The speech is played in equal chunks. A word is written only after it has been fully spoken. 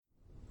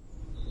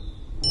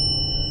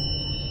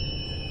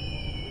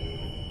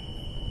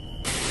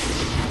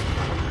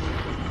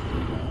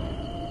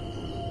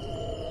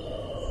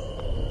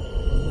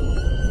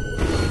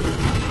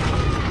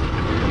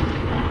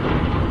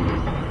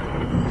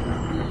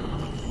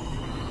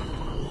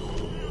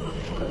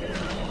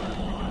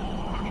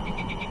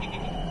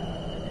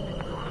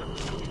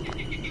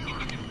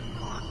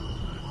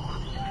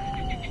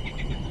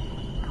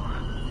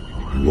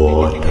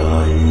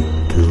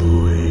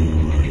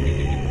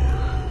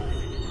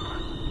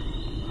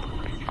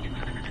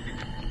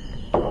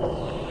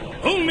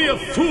Only a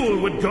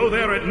fool would go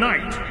there at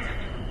night.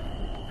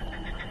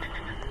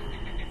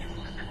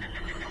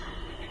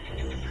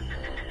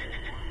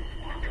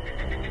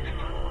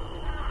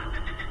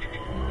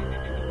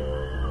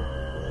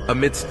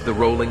 Amidst the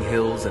rolling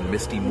hills and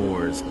misty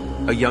moors,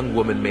 a young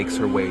woman makes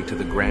her way to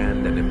the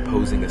grand and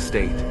imposing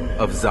estate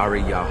of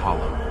Zariya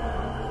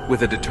Hollow.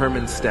 With a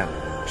determined step,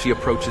 she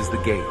approaches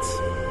the gates,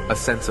 a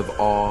sense of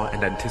awe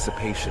and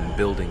anticipation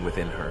building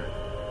within her.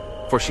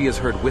 For she has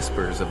heard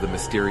whispers of the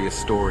mysterious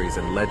stories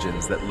and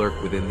legends that lurk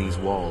within these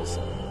walls,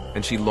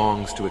 and she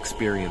longs to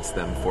experience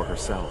them for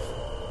herself.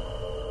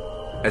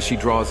 As she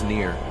draws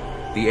near,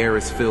 the air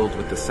is filled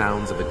with the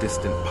sounds of a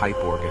distant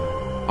pipe organ,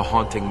 a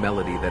haunting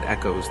melody that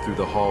echoes through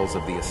the halls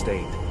of the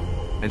estate.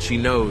 And she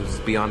knows,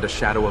 beyond a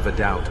shadow of a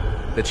doubt,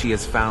 that she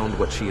has found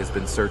what she has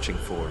been searching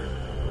for.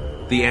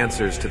 The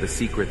answers to the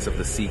secrets of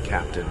the sea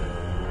captain,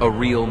 a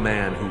real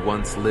man who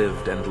once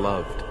lived and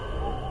loved.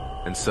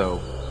 And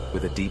so,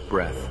 with a deep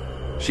breath,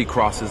 she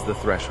crosses the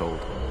threshold,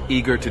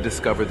 eager to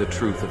discover the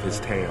truth of his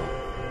tale,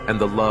 and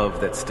the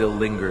love that still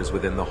lingers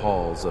within the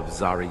halls of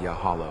Zariya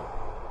Hollow.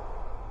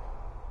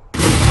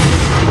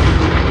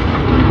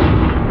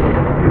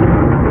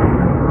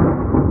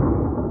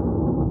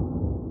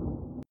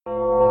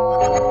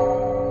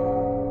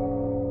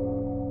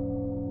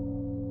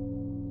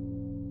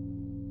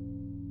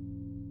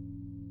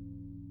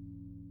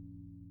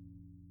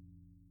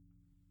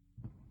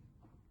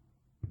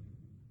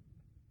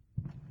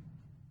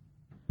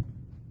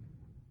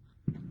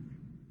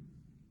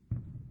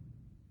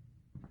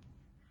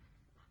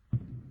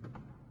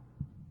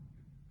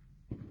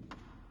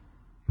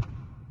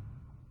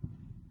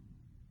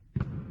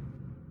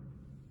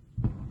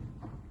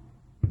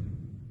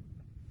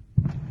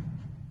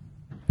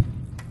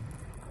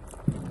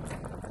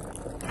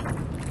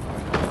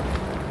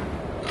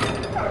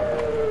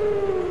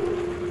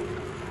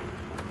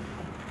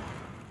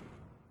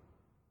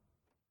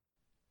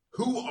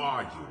 Who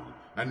are you,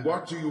 and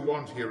what do you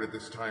want here at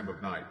this time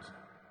of night?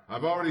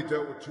 I've already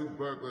dealt with 2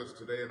 burglars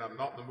today, and I'm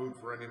not in the mood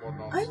for any more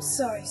nonsense. I'm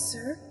sorry,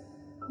 sir.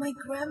 My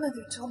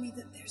grandmother told me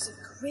that there's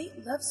a great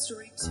love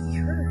story to be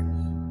heard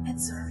at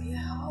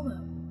Zariya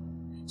Hollow.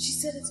 She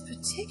said it's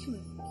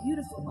particularly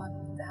beautiful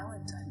on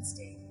Valentine's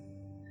Day.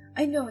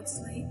 I know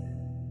it's late,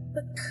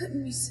 but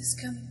couldn't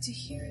resist coming to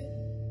hear it.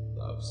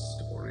 Love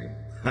story?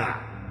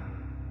 Ha!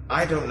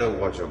 I don't know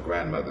what your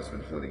grandmother's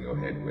been filling your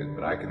head with,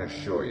 but I can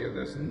assure you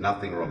there's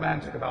nothing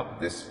romantic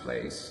about this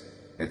place.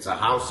 It's a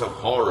house of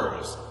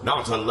horrors,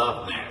 not a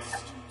love nest.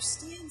 I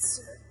understand,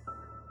 sir,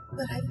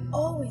 but I've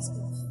always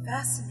been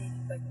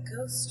fascinated by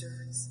ghost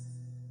stories.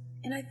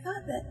 And I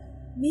thought that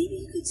maybe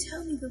you could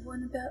tell me the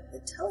one about the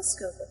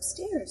telescope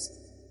upstairs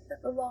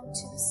that belonged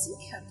to the sea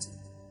captain.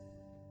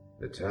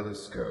 The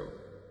telescope,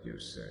 you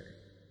say?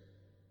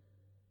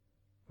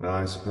 Well,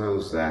 I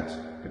suppose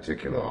that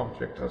particular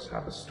object does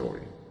have a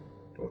story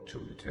or 2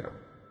 to tell.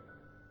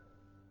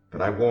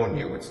 But I warn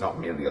you, it's not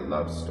merely a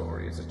love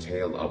story. It's a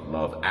tale of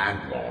love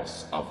and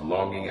loss, of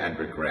longing and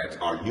regret.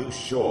 Are you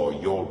sure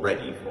you're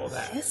ready for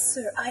that? Yes,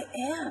 sir, I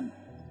am.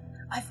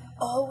 I've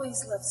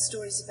always loved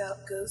stories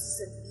about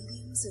ghosts and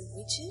mediums and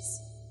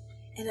witches,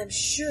 and I'm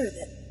sure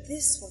that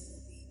this one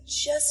will be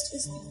just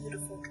as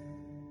beautiful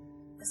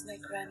as my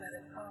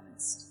grandmother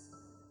promised.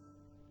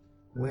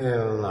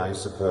 Well, I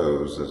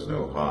suppose there's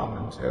no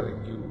harm in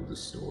telling you the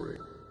story.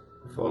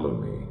 Follow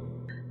me.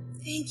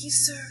 Thank you,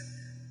 sir.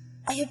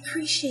 I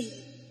appreciate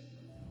it.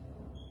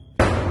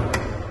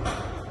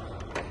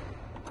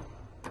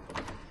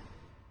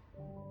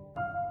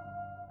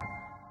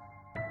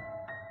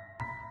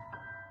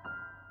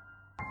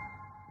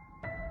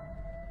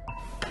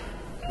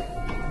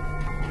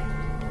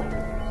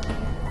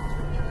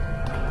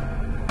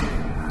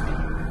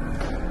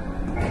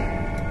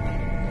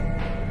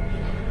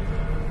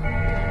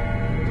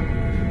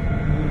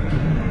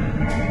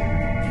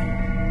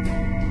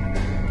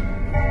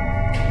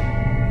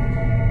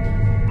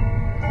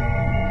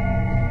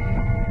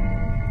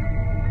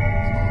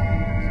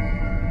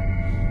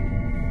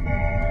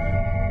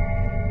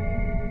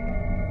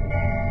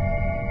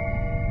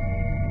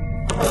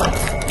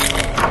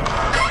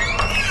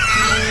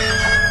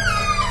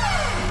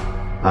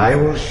 I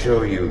will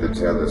show you the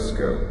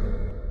telescope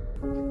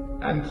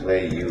and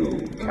play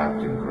you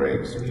Captain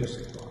Greg's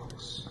music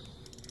box.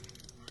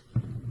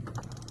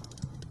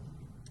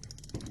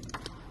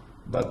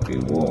 But be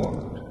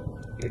warned,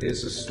 it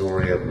is a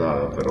story of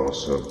love, but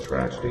also of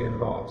tragedy and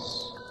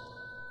loss.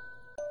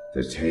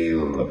 The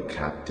tale of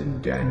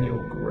Captain Daniel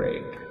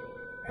Gregg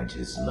and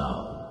his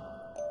love,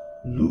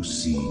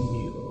 Lucy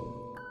Muir.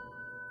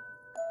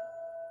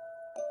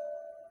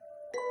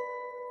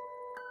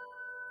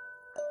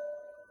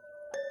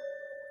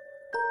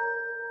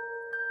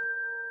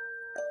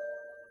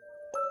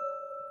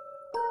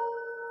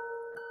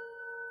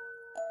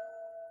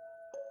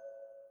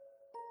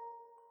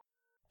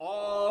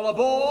 All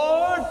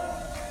aboard!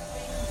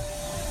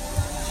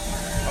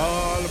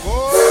 All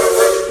aboard!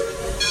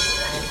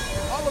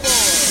 All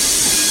aboard!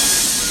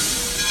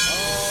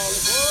 All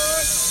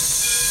aboard!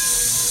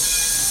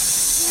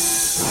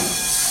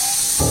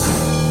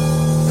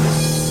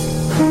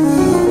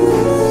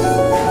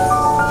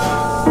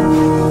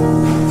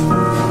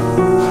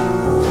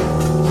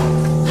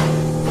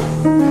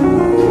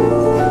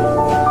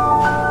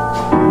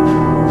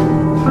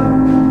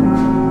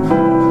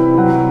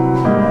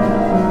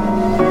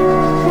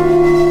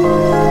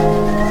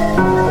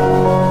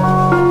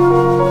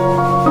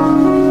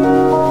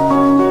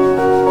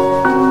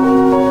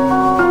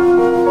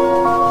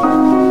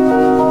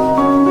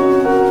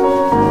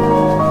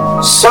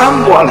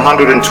 Some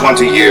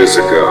 120 years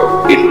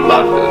ago, in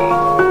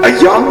London,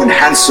 a young and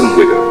handsome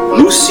widow,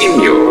 Lucy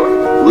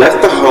Muir,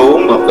 left the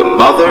home of the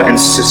mother and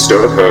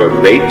sister of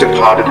her late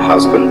departed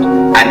husband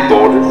and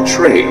boarded a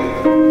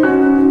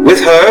train.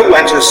 With her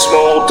went her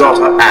small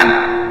daughter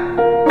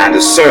Anna, and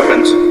a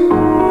servant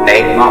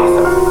named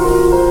Martha.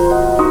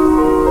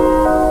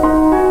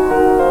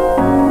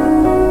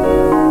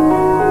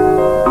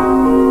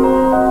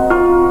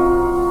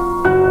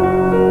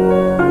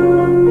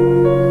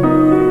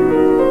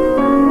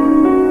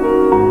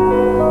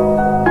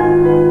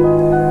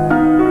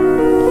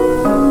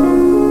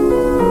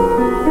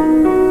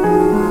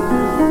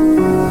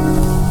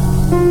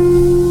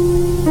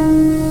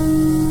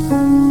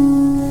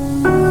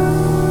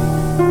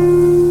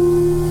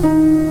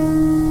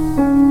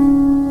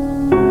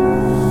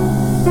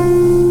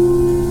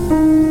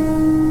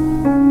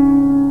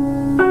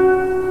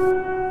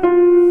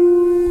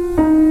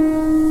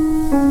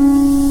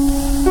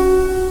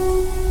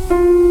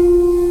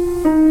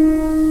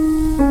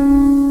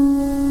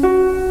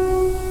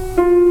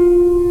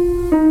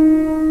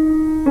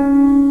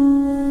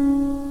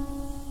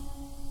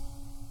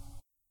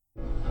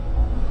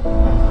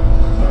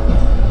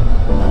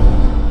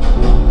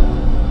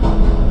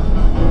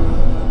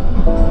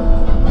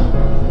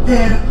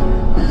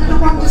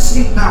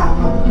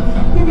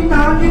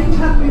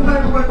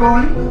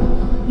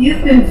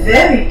 You've been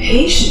very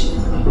patient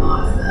with me,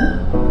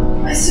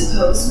 Martha. I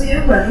suppose we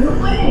are running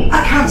away.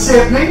 I can't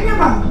say I blame you,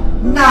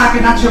 Mum.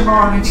 Nagging at you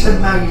morning till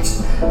night,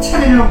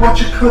 telling you what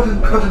you could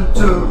and couldn't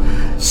do.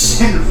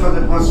 Sinful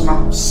it was,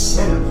 Mum,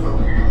 sinful.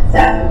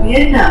 That will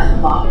be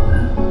enough,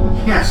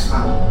 Martha. Yes,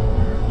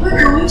 Mum.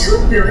 We're going to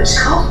a village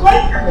called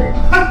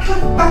Whitecliff.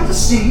 Whitecliff by the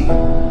sea?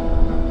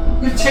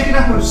 You've taken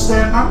a house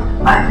there,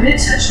 Mum? I've been in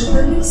touch with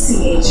the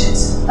leasing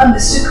agent, a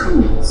Mr.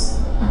 Coombs.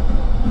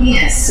 He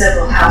has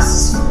several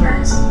houses for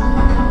rent.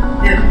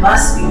 There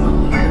must be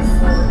one we can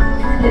afford.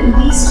 At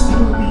least we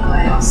will be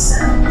by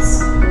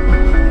ourselves.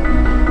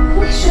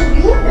 We shall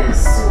live there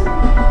soon.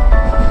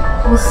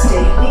 We'll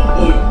stay at the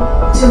inn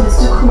till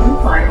Mr.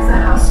 Coombs finds the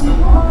house we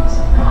want.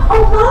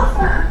 Oh,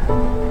 Martha!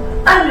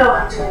 I know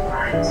I'm doing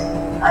right.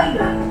 I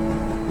know.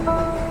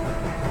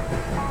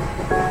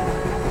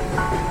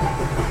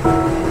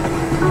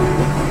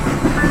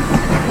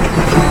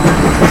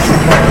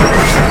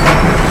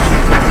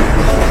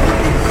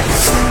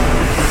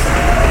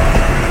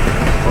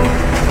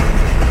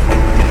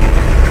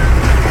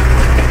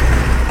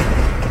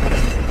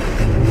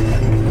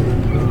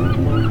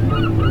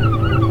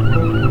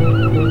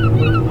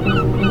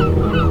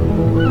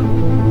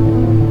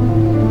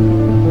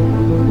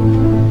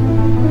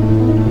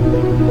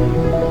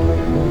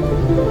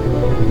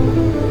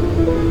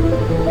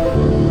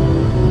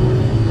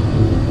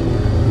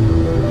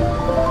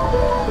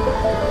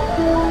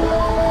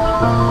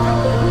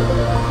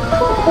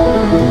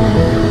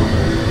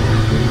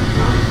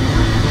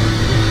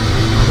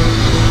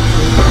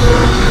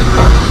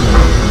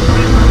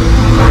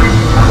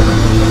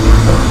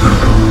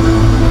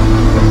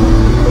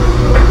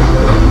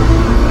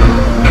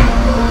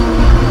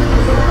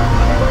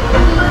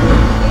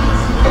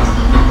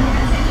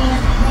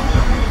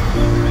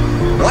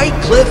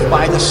 Whitecliff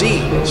by the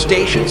sea.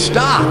 Station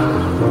stop.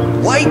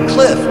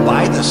 Whitecliff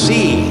by the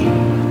sea.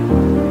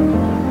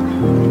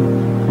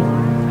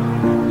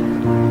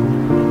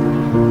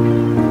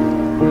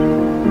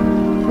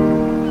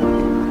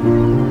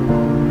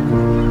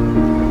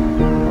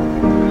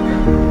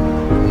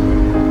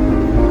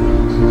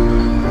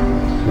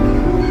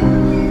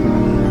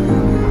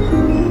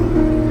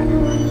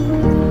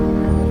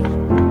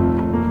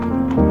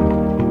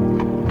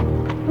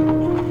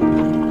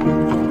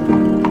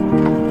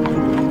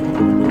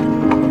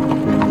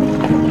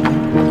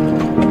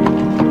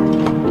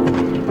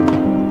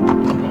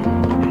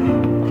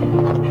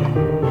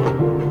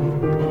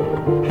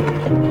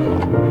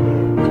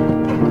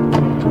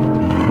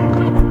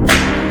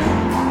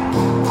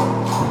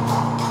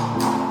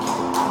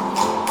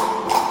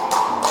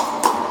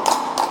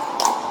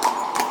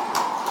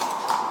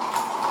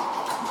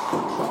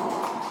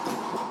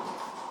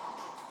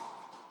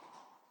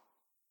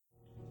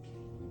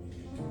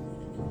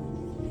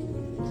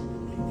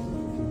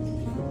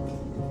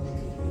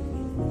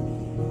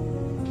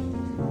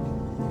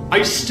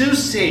 I still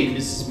say,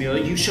 Mrs. Muir,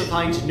 you shall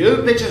find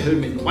no better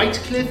home in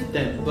Whitecliff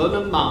than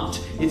Burnham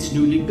Mount. It's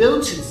newly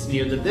built, it's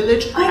near the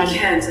village, I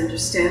can't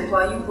understand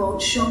why you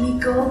won't show me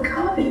Gull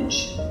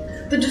Cottage.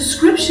 The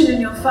description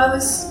in your file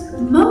is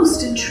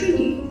most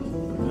intriguing.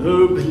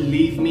 Oh,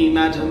 believe me,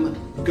 madam,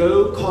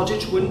 Gull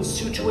Cottage wouldn't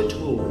suit you at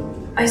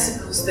all. I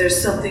suppose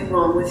there's something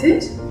wrong with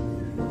it?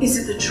 Is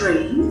it the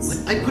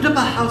drains? I put up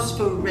a house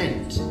for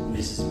rent,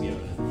 Mrs. Muir.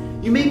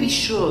 You may be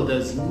sure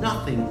there's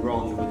nothing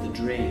wrong with the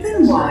drains.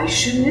 Then why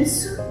shouldn't it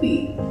soon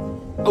be?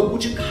 Oh,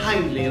 would you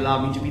kindly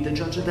allow me to be the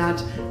judge of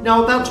that?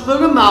 Now about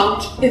Burnham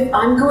Mount. If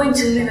I'm going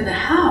to live in a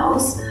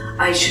house,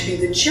 I should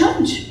be the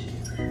judge.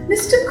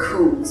 Mr.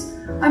 Coombs,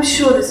 I'm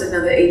sure there's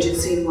another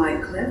agency in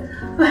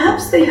Whitecliff.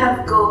 Perhaps they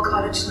have Gull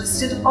Cottage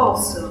listed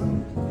also.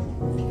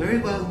 Very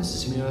well,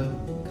 Mrs. Muir.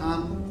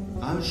 Come.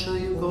 I'll show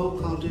you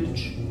Gold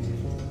Cottage.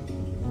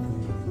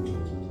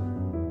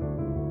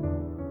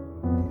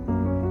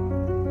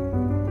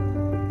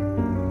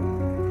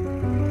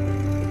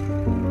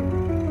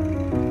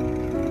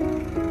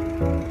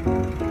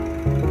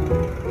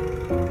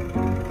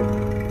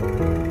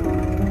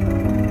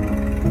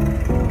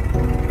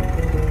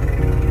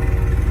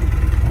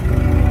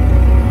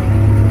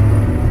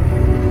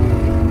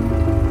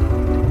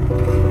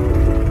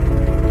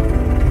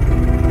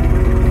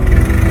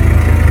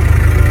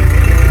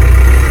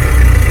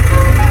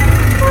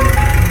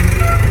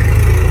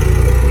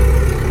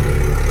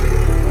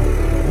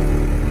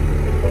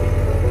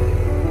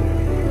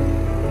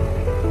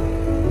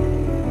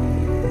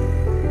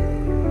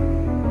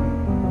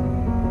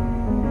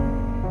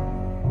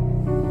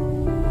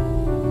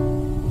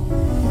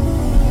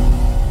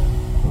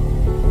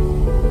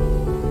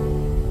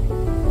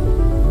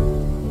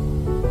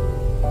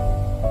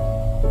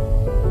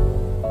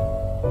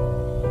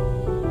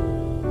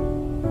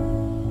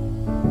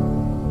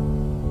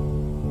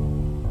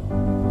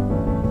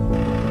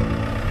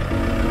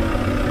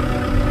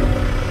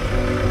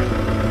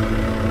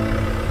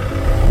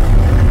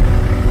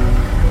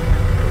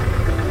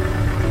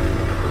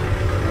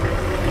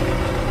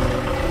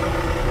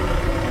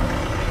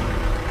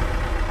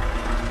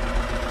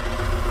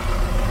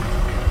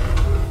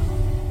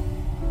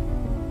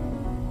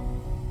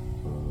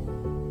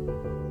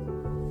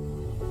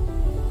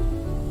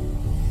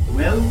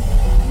 Well,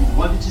 you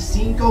wanted to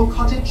see Gold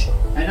Cottage,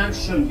 and I've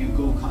shown you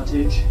Gold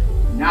Cottage.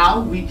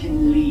 Now we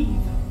can leave.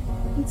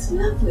 It's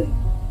lovely,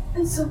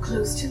 and so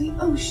close to the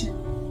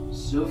ocean.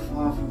 So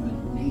far from a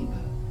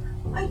neighbor.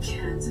 I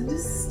can't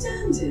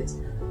understand it.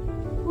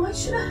 Why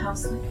should a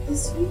house like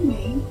this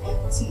remain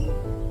empty?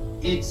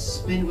 It's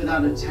been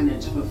without a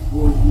tenant for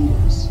 4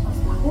 years.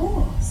 Of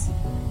course.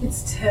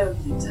 It's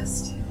terribly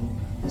dusty.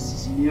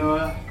 Mrs.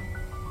 Muir.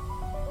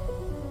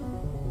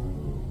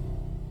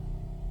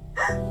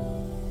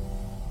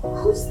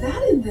 Who's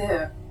that in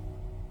there?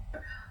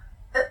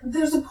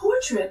 There's a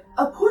portrait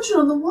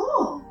on the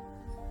wall.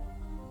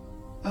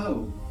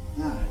 Oh,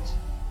 that.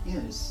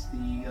 Yes,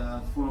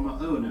 the former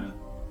owner,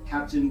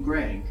 Captain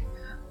Gregg.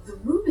 The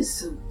room is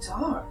so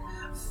dark.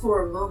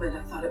 For a moment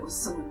I thought it was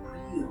someone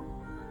real.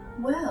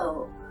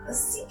 Well, a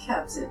sea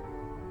captain.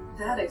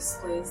 That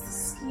explains the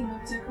scheme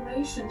of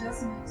decoration,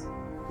 doesn't it?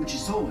 Which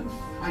is all in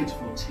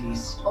frightful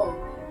taste. Oh,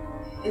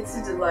 it's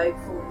a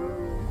delightful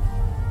room.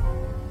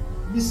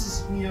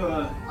 Mrs.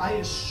 Muir, I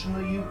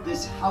assure you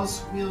this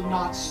house will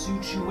not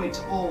suit you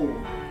at all.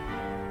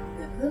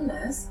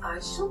 Nevertheless, I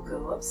shall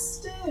go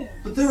upstairs.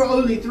 But there are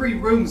only 3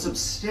 rooms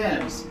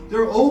upstairs.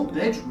 They're all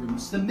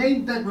bedrooms. The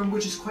main bedroom,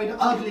 which is quite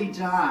ugly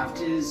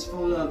daft, is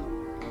full of...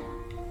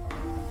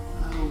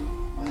 Oh,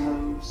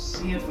 well,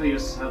 see it for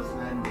yourself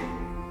then.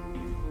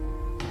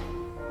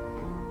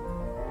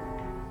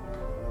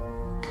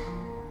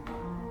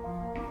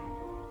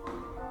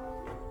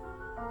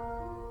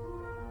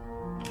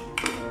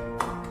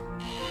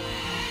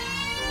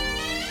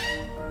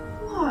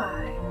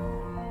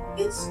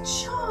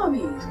 It's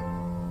charming.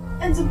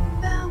 And a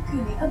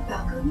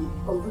balcony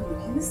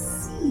overlooking the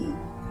sea.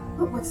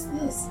 But what's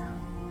this?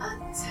 A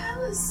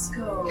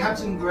telescope.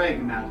 Captain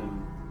Gregg,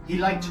 madam. He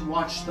liked to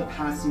watch the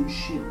passing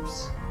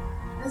ships.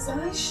 As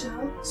I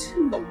shall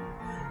too.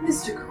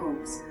 Mr.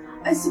 Combs,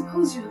 I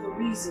suppose you have a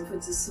reason for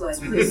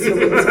disliking this so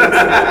intensely.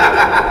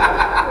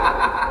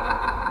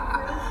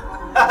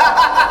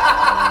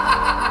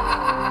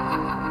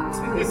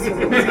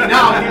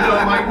 Now you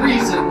know my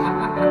reason.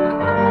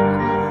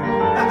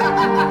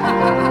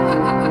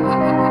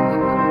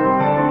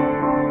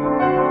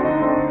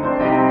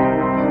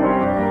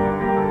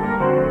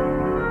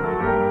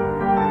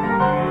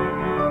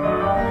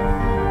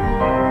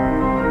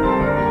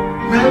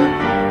 Well,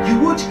 you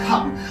would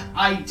come.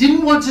 I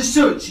didn't want to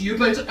search you,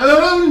 but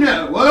oh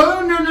no,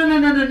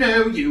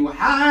 you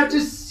had to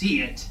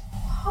see it.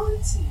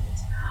 Haunted?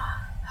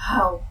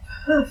 How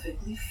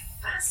perfectly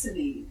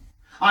fascinating.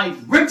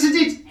 I've rented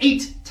it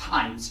 8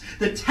 times.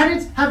 The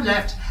tenants have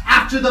left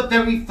after the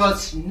very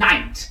first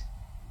night.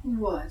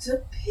 What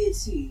a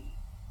pity.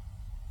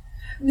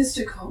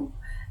 Mr. Combe,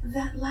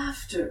 that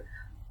laughter,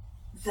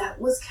 that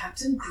was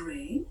Captain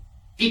Gray?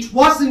 It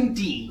was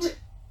indeed. But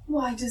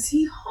why does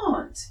he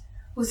haunt?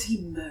 Was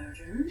he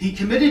murdered? He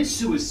committed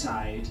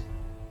suicide.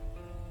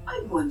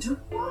 I wonder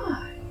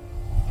why.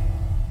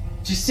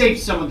 To save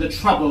some of the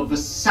trouble of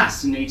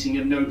assassinating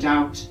him, no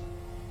doubt.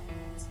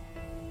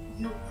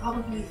 You'll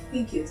probably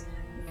think it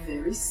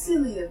very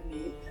silly of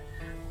me,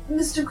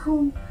 Mr.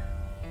 Combe,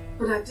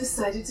 but I've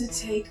decided to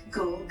take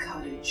Gold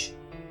Cottage.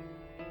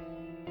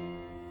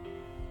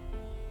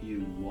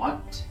 You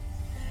what?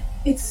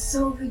 It's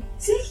so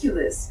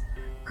ridiculous.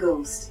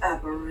 Ghost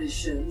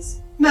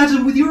apparitions.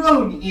 Madam, with your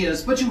own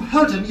ears, but you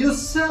heard him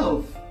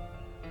yourself.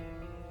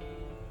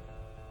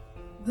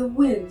 The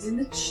wind in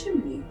the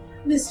chimney.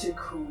 Mr.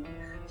 Combe,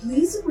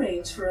 please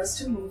arrange for us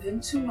to move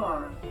in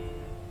tomorrow.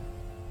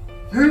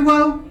 Very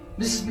well,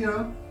 Mrs.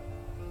 Muir.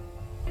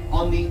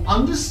 On the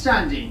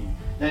understanding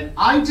that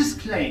I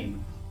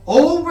disclaim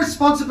all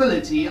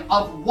responsibility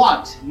of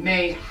what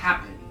may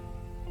happen.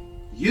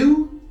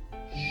 You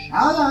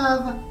shall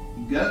have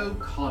Go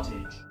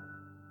Cottage.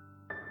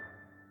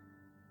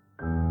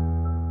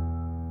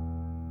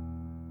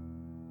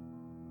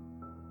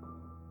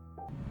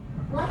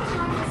 What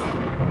time is it,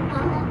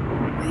 Mama?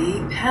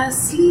 Way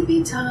past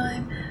sleepy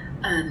time.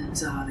 And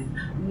darling,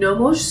 no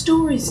more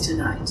stories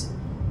tonight.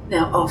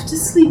 Now off to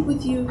sleep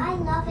with you. I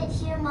love it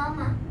here,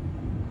 Mama.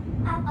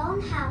 Our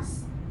own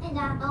house and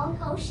our own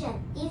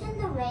ocean. Even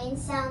the rain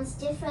sounds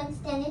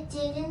different than it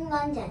did in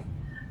London.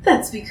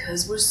 That's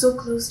because we're so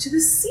close to the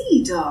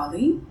sea,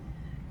 darling.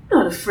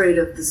 Not afraid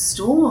of the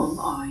storm,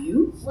 are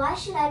you? Why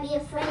should I be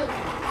afraid? Of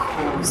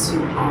course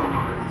you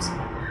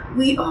aren't.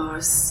 We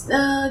are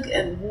snug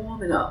and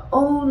warm in our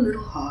own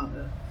little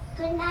harbor.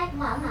 Good night,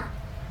 Mama.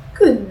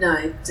 Good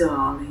night,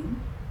 darling.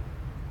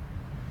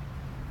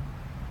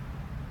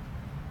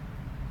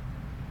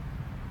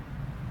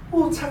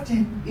 Oh, tucked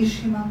in, is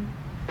she, Mum?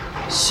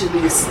 She'll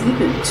be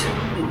asleep in 2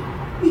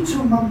 minutes. Me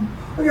too, Mum.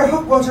 Oh, your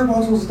hot water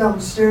bottle's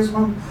downstairs,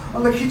 Mum,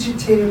 on the kitchen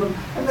table,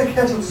 and the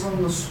kettle's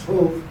on the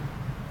stove.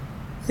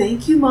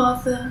 Thank you,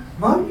 Martha.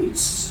 Mum,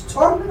 it's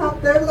storming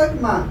out there like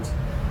mad,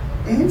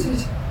 ain't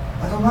it?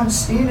 I don't mind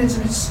seeing it's a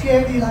bit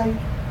scary, like.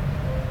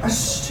 A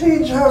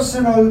strange house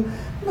and all,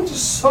 not a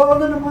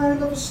soul in a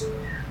mile of us.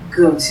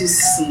 Go to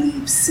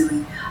sleep,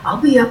 silly.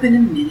 I'll be up in a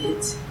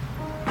minute.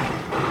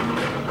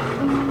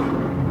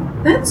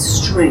 That's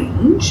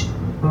strange.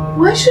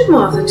 Why should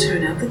Martha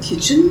turn out the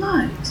kitchen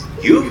light?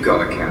 You've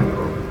got a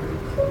candle.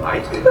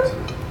 Light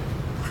it.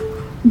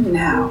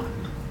 Now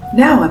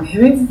I'm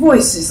hearing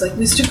voices like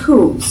Mr.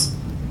 Cool's.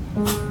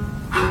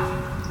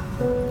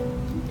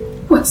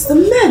 What's the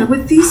matter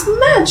with these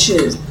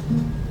matches?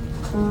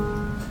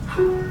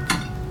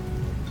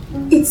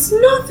 It's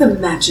not the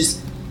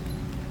matches.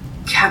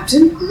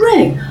 Captain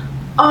Greg,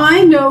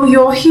 I know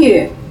you're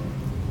here.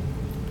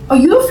 Are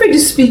you afraid to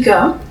speak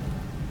up?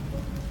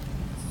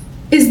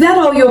 Is that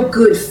all you're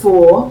good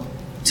for?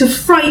 To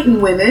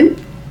frighten women?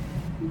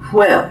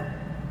 Well,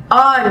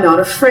 I'm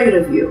not afraid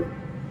of you.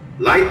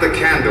 Light the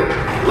candle.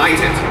 Light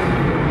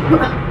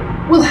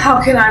it. Well,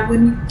 how can I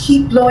when you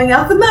keep blowing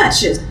out the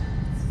matches?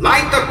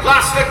 Light the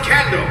blasted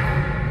candle!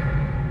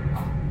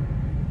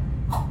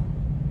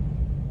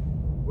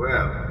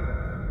 Well,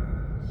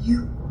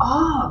 You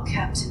are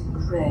Captain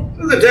Greg.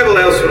 who the devil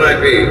else would I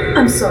be?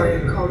 I'm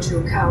sorry I called you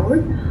a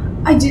coward.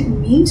 I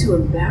didn't mean to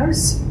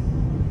embarrass you.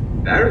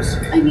 Embarrass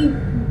me? I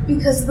mean,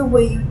 because of the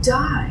way you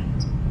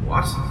died.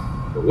 What?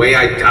 The way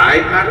I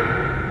died,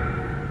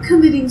 madam?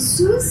 Committing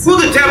suicide.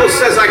 Who the devil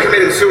says I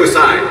committed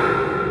suicide?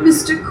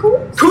 Mr.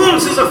 Coombs?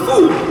 Coombs is a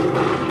fool!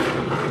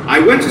 I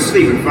went to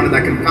sleep in front of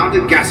that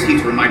confounded gas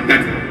heater in my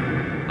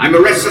bedroom. I'm a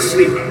restless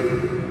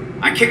sleeper.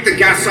 I kicked the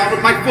gas on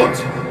with my foot.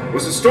 It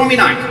was a stormy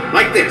night,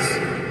 like this.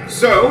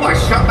 So I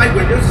shut my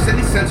windows as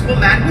any sensible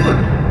man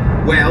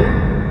would. Well,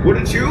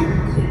 wouldn't you?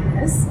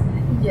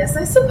 Yes,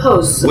 I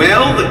suppose so.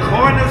 Well, the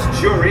coroner's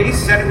jury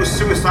said it was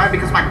suicide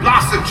because my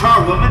blasted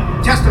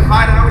charwoman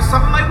testified I always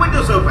slept with my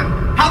windows open.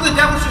 How the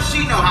devil should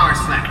she know how I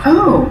slept?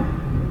 Oh,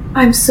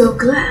 I'm so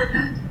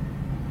glad.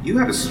 You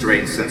have a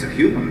strange sense of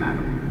humor,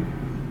 madam.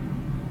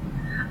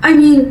 I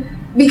mean,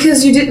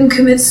 because you didn't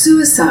commit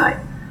suicide.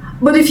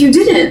 But if you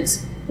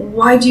didn't,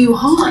 why do you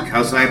haunt?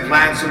 Because I have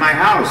plans for my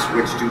house,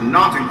 which do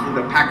not include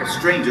a pack of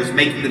strangers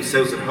making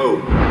themselves at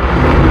home.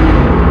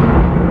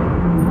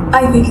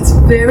 I think it's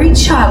very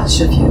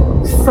childish of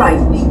you,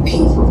 frightening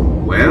people.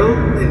 Well,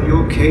 in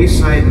your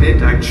case, I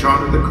admit I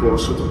charted the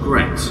course with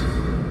regret.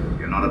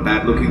 You're not a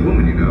bad-looking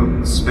woman, you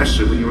know,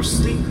 especially when you're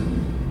asleep.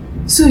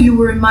 So you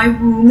were in my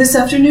room this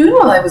afternoon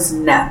while I was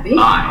napping?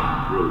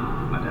 My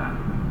room, madame.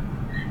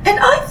 And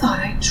I thought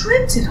I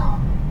dreamt it all.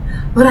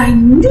 But I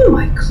knew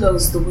I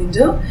closed the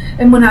window,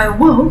 and when I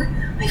awoke,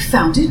 I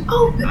found it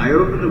open. I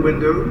opened the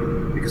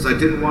window because I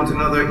didn't want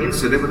another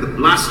incident with the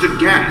blasted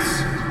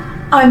gas.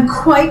 I'm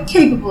quite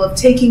capable of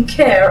taking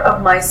care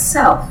of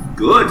myself.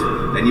 Good.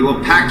 Then you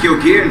will pack your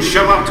gear and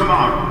show up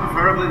tomorrow,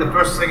 preferably the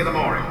first thing in the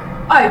morning.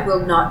 I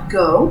will not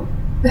go.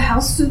 The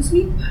house suits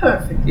me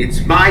perfectly.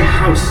 It's my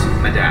house,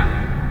 madame,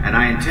 and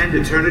I intend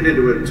to turn it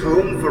into a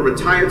home for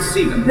retired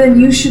seamen. Then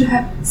you should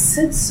have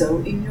said so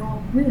in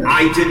your will.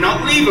 I did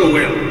not leave a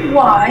will.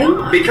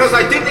 Why? Because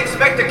I didn't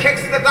expect to kick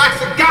the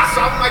blasted gas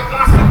off my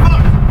blasted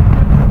foot.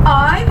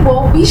 I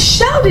won't be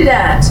shouted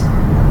at.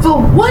 For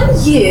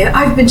 1 year,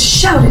 I've been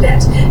shouted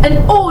at and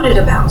ordered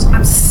about.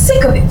 I'm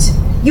sick of it.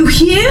 You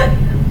hear?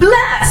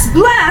 Blast,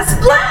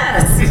 blast,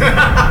 blast!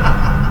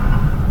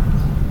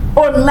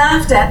 Or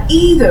laughed at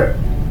either.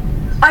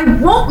 I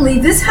won't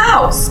leave this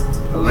house.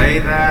 Belay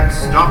that.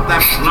 Stop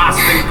that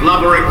blasting,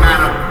 blubbering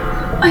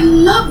madam. I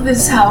love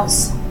this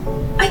house.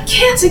 I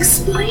can't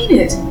explain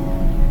it.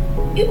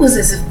 It was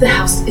as if the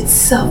house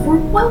itself were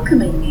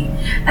welcoming me,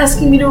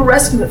 asking me to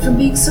rescue it from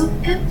being so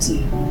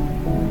empty.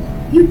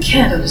 You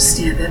can't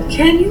understand that,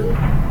 can you?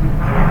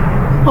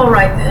 All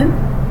right then.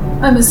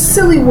 I'm a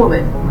silly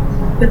woman,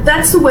 but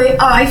that's the way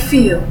I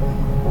feel.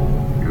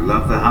 You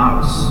love the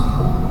house.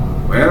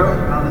 Well,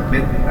 I'll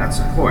admit that's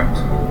a point.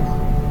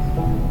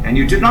 And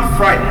you did not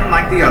frighten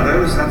like the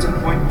others, that's a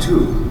point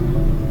too.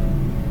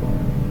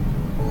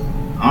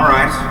 All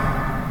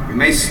right, you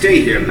may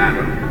stay here,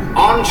 madam.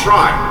 On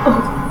trial.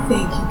 Oh,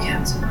 thank you,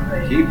 Captain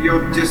Gray. Keep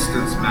your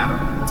distance, madam.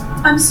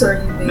 I'm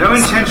sorry you made No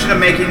us. intention of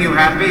making you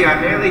happy.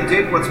 I merely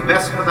did what's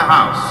best for the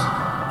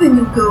house. Then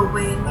you'll go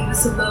away and leave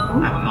us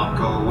alone? I will not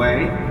go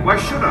away. Why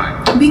should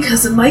I?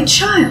 Because of my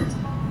child.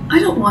 I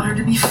don't want her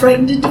to be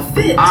frightened into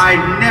fits. I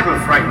never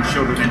frighten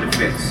children into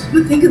fits.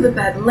 But think of the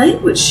bad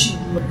language she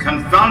would.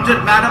 Confound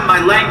it, madam,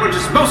 my language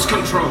is most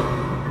controlled.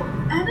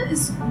 Anna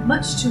is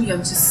much too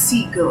young to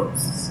see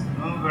ghosts.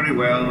 Oh, very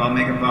well, I'll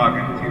make a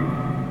bargain with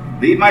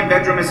you. Leave my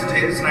bedroom as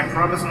it is, and I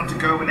promise not to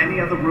go in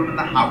any other room in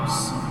the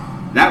house.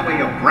 That way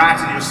your brat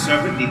and your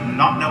servant need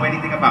not know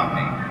anything about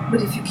me.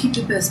 But if you keep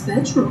the best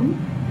bedroom,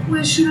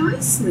 where should I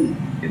sleep?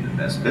 In the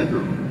best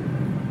bedroom.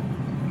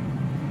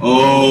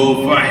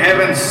 Oh, for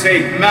heaven's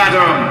sake,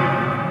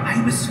 madam! I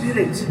am a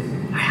spirit.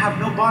 I have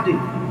no body.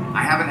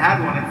 I haven't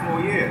had one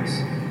in 4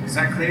 years. Is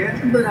that clear?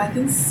 But I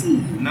can see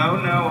you. No,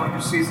 all you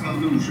see is an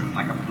illusion,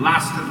 like a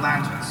blasted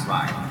lantern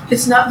slide.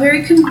 It's not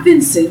very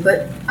convincing,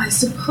 but I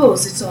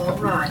suppose it's all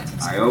right.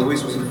 I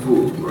always was a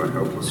fool for a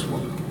helpless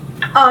woman.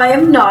 I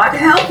am not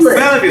helpless.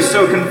 Well, if you're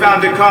so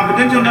confounded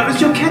competent, you'll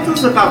notice your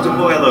kettle's about to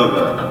boil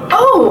over.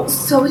 Oh,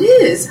 so it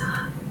is.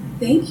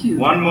 Thank you.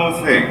 One more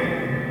thing.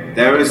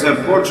 There is a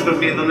portrait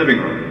of me in the living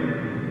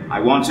room. I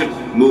want it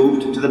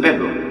moved to the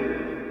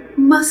bedroom.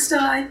 Must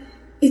I?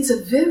 It's a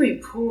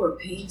very poor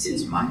painting.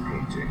 It's my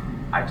painting.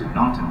 I did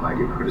not invite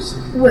your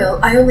criticism. Well,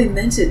 I only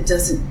meant it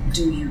doesn't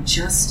do you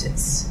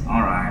justice.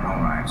 All right.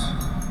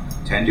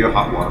 Tend your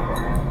hot water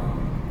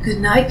bottle. Good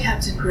night,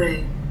 Captain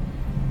Gray.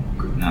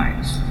 Good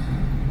night.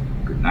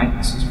 Good night,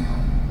 Mrs. Muir.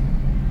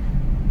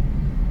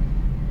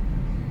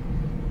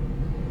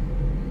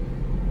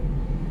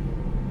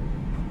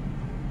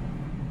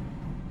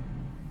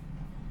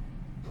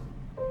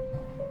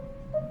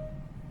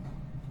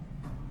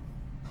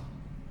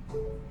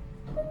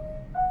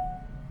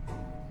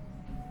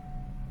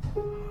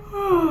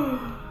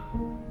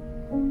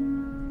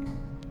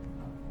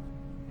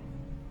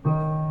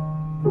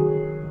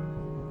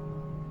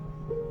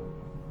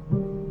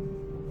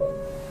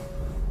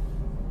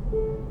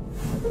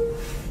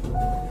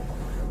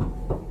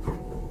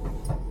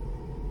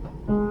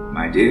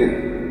 My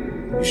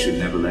dear, you should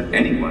never let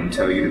anyone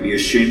tell you to be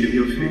ashamed of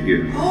your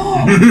figure.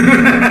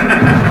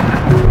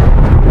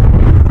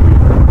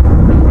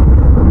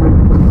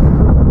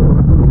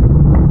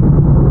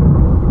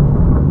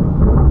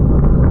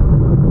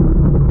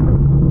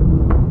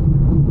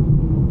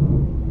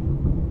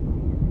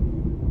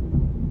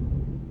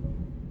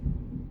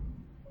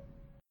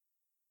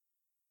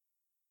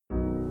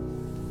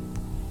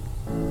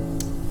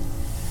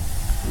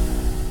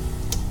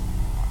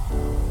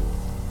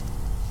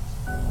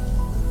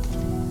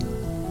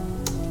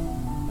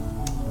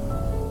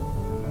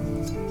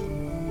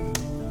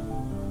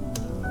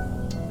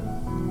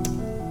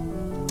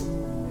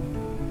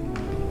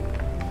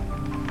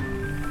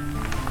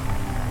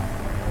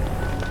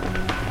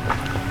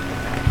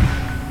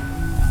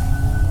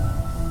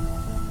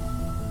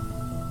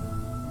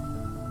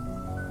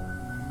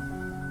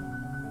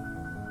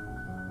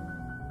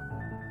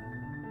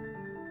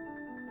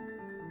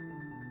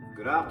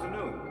 Good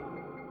afternoon.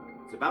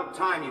 It's about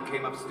time you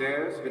came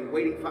upstairs. I've been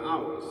waiting for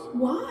hours.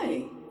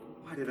 Why?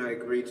 Why did I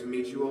agree to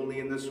meet you only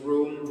in this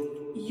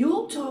room?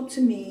 You'll talk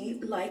to me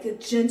like a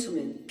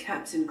gentleman,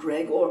 Captain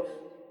Gregg, or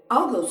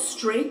I'll go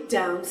straight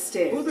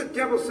downstairs. Who the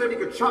devil said he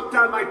could chop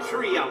down my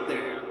tree out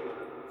there?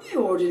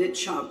 You ordered it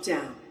chopped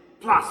down.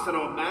 Blasted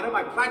old madam,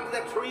 I planted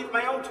that tree with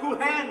my own 2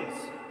 hands.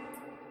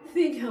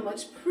 Think how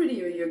much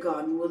prettier your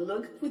garden will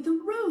look with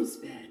the rose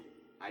bed.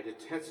 I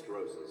detest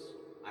roses.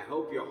 I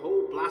hope your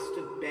whole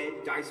blasted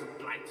bed dies of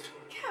blight.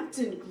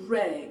 Captain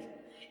Gregg,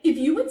 if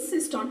you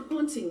insist on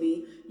haunting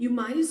me, you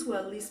might as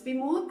well at least be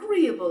more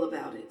agreeable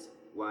about it.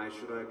 Why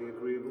should I be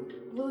agreeable?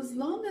 Well, as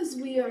long as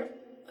we are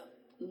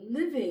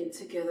living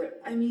together,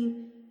 I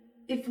mean,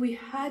 if we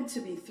had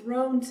to be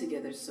thrown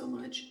together so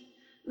much,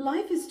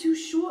 life is too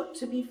short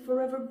to be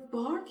forever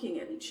barking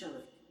at each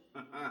other.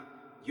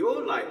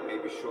 Your life may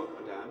be short,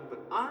 madame, but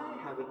I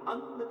have an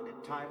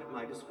unlimited time at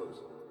my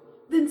disposal.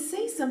 Then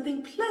say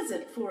something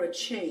pleasant for a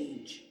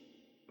change.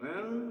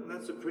 Well,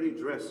 that's a pretty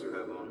dress you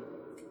have on.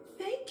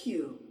 Thank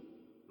you.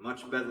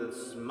 Much better than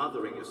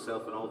smothering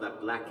yourself in all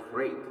that black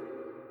crape.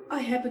 I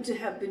happen to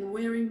have been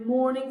wearing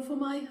mourning for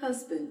my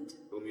husband.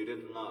 Whom you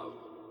didn't love.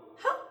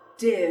 How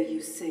dare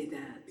you say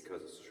that?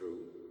 Because it's true.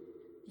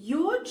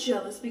 You're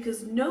jealous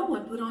because no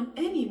one put on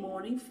any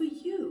mourning for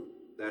you.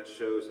 That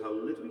shows how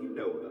little you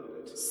know about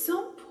it.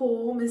 Some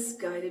poor,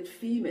 misguided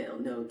female,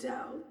 no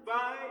doubt.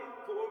 5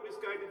 poor,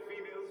 misguided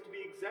females, to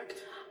be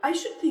exact. I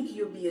should think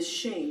you'll be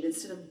ashamed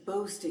instead of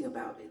boasting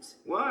about it.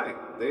 Why?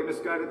 They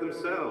misguided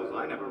themselves.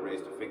 I never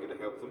raised a finger to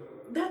help them.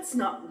 That's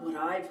not what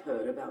I've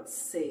heard about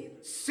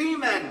sailors.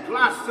 Seamen,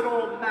 blasted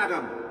old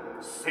madam!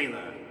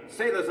 Sailor.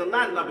 Sailor's a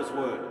landlubber's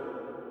word.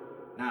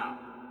 Now,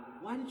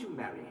 why did you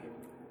marry him?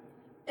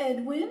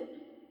 Edwin?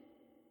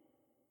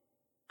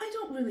 I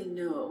don't really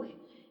know.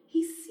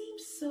 He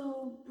seems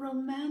so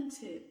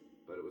romantic.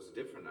 But it was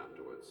different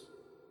afterwards.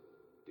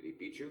 Did he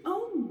beat you?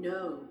 Oh,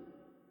 no.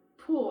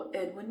 Poor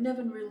Edwin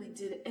never really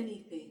did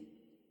anything.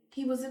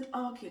 He was an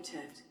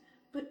architect,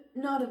 but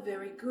not a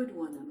very good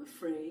one, I'm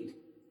afraid.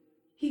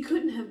 He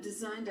couldn't have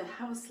designed a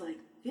house like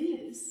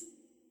this.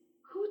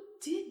 Who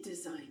did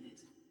design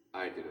it?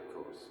 I did, of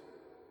course.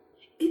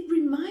 It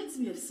reminds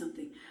me of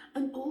something,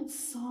 an old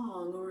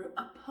song or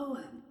a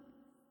poem.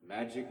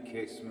 Magic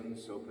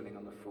casements opening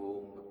on the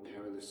foam of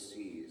perilous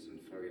seas and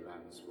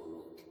fairyland's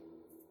world.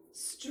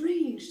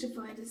 Strange to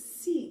find a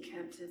sea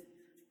captain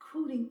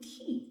quoting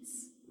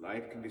Keats.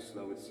 Life can be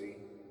slow at sea.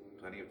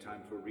 Plenty of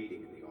time for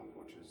reading in the off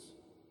watches.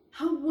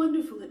 How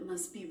wonderful it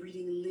must be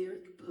reading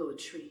lyric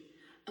poetry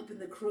up in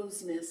the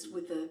crow's nest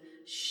with a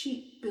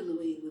sheet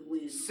billowing in the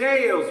wind.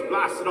 Sails,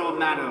 blast it all,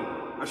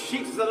 madam! A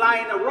sheet is a lie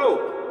in a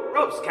rope.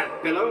 Ropes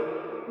can't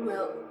billow.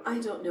 Well, I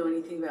don't know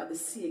anything about the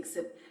sea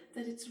except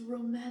that it's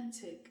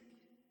romantic.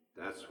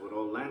 That's what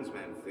all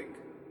landsmen think.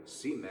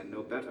 Seamen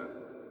know better.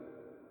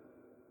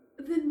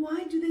 Then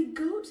why do they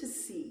go to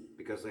sea?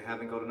 Because they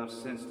haven't got enough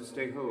sense to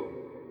stay home.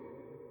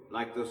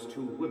 Like those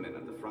two women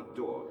at the front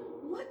door.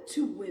 What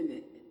two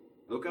women?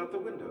 Look out the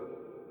window.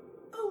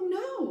 Oh,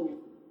 no.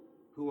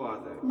 Who are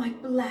they? My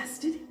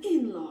blasted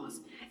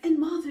in-laws. And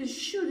Mother's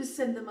sure to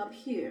send them up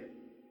here.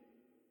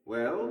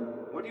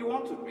 Well, what do you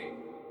want of me?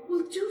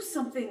 Well, do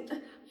something.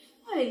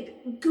 Hide,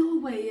 go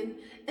away,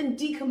 and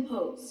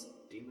decompose.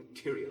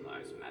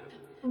 Dematerialize, madam.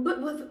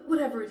 But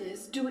whatever it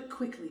is, do it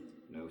quickly.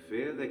 No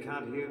fear, they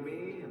can't hear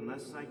me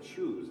unless I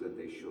choose that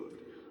they should.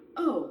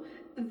 Oh,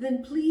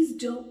 then please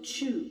don't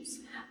choose.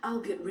 I'll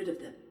get rid of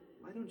them.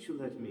 Why don't you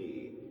let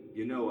me?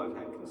 You know I've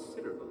had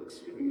considerable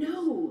experience.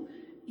 No,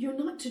 you're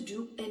not to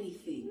do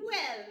anything.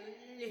 Well,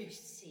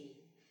 Lucy,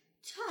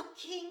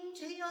 talking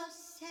to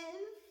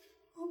yourself?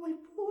 Oh, my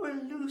poor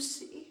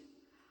Lucy.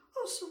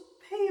 Oh, so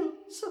pale,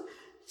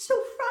 so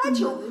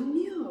fragile. Mother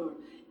Muir,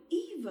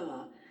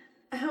 Eva,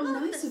 how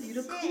nice of you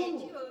to said call.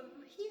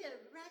 You're here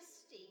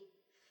resting.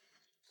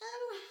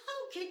 Oh,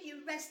 how can you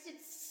rest in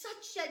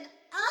such an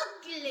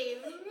ugly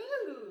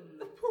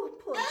room? Poor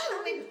Oh,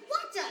 child. and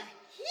what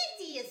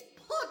a hideous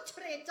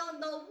portrait on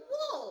the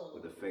wall!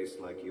 With a face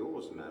like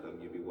yours, madam,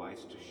 you'd be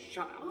wise to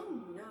shut up.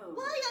 Oh, no.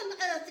 Why on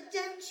earth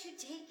don't you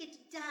take it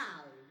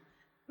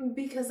down?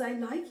 Because I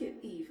like it,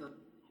 Eva.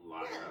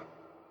 Liar.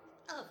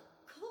 Of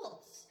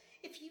course,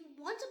 if you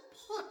want a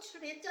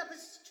portrait of a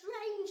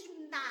strange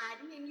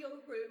man in your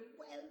room,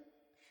 well,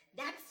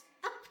 that's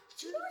up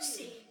to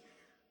Lucy. you.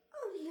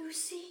 Oh,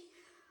 Lucy,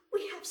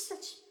 we have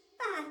such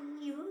bad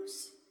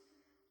news.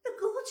 The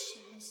gold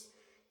shares,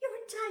 your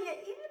entire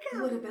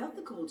income. What about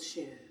the gold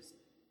shares?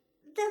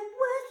 They're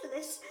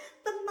worthless.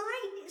 The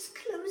mine is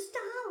closed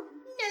down.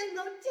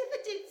 No more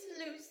dividends,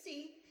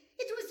 Lucy.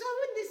 It was all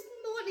in this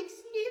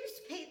morning's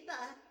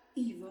newspaper.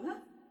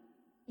 Eva,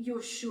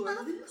 you're sure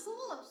of this? Of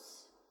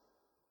course.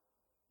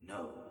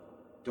 No,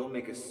 don't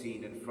make a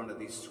scene in front of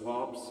these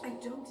swabs. I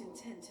don't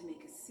intend to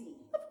make a scene.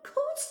 Of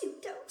course you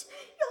don't.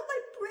 You're my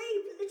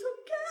brave little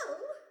girl.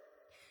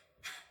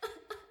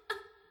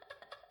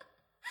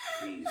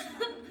 Please,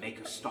 madam, make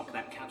her stop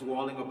that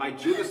caterwauling, or by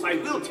Judas, I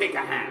will take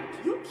a hand.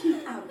 You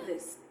keep out of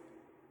this.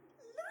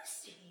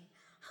 Lucy,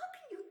 how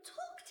can you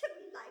talk to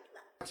me like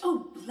that?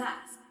 Oh,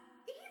 blast.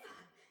 Eva,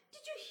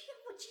 did you hear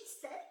what she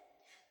said?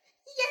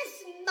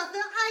 Yes, Mother,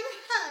 I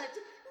heard.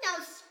 Now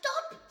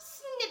stop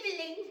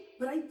snivelling.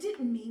 But I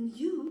didn't mean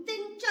you.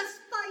 Then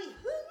just by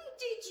whom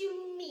did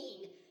you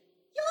mean?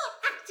 You're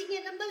acting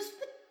in a most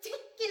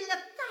particular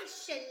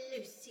fashion,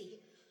 Lucy.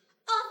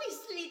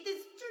 Obviously,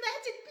 this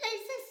dreaded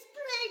place has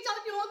sprayed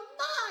on your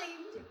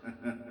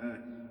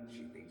mind.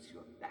 She thinks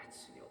you're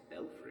bats in your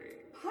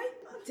belfry.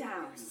 Pipe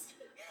down.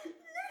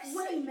 Lucy.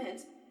 What I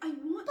meant, I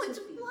want But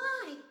to be.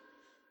 why?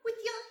 With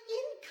your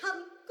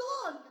income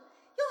gone,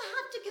 you'll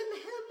have to come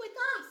home with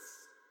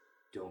us.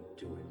 Don't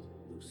do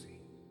it, Lucy.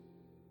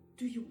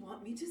 Do you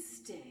want me to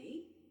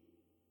stay?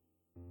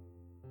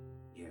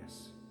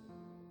 Yes.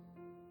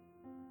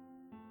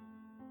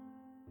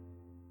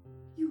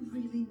 You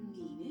really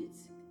mean it?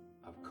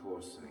 Of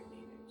course I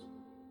mean it.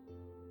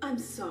 I'm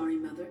sorry,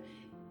 Mother.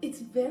 It's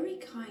very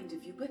kind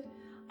of you, but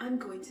I'm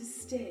going to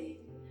stay.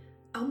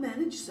 I'll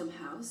manage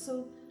somehow,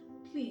 so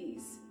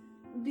please,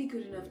 be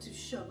good enough to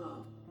shove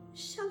off.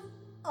 Shove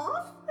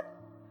off?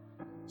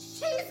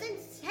 She's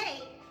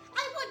insane.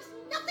 I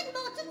want nothing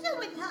more to do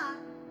with her.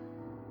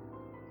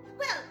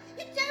 Well,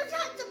 you don't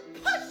have to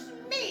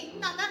push me,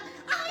 Mother.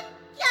 I'm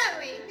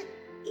going.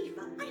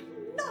 Eva,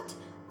 I'm not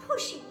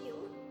pushing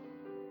you.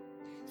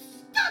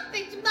 Stop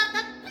it,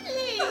 Mother,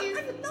 please.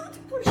 I'm not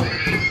pushing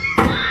you.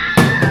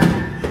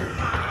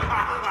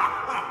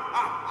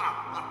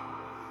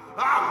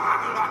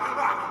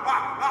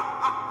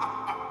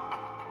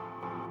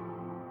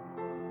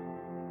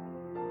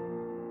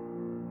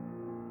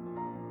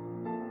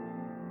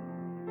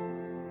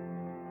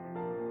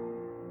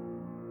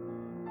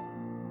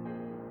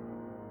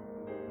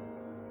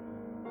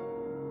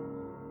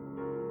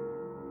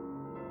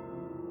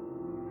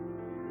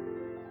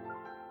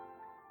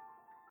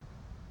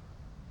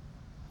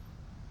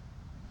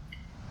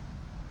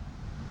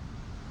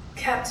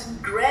 Captain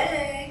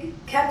Greg!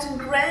 Captain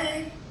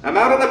Greg! I'm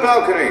out on the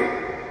balcony.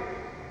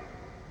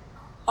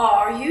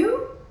 Are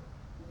you?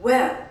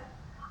 Well,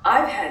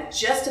 I've had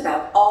just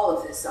about all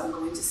of this I'm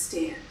going to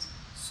stand.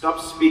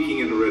 Stop speaking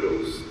in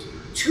riddles.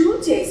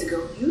 2 days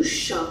ago, you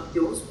shoved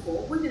those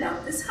poor women out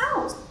of this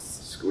house.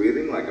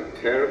 Squealing like a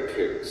pair of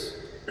pigs.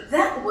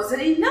 That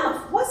wasn't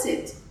enough, was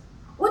it?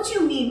 What do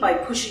you mean by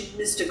pushing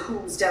Mr.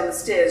 Coombs down the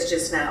stairs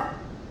just now?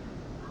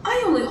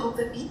 I only hope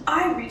that when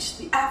I reach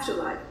the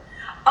afterlife,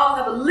 I'll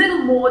have a little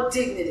more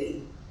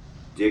dignity.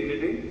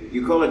 Dignity?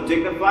 You call it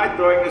dignified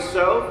throwing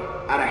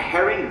yourself at a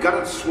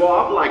herring-gutted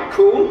swab like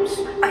Coombs?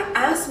 I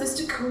asked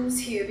Mr. Coombs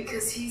here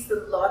because he's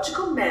the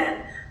logical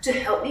man to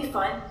help me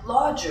find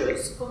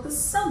lodgers for the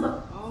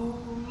summer. Oh,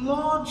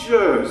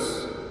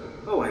 lodgers!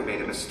 Oh, I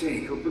made a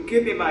mistake. Oh,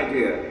 forgive me, my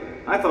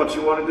dear. I thought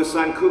you wanted to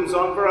sign Coombs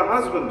on for a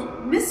husband.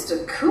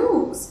 Mr.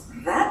 Coombs?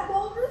 That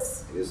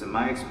walrus? It is in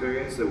my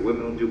experience that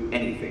women will do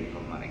anything for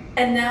money.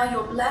 And now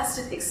your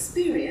blasted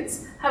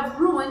experience have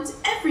ruined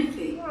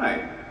everything.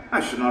 Right. I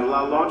should not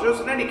allow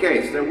lodgers in any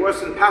case. They're worse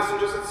than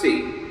passengers at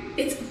sea.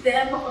 It's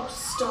them or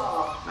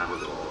starve. Not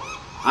at all.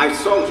 I've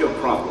solved your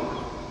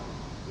problem.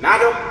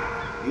 Madam,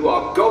 you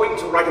are going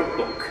to write a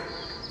book.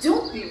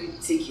 Don't be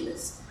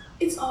ridiculous.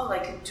 It's all I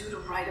can do to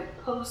write a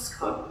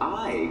postcard. But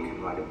I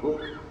can write a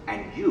book,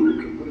 and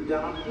you can put it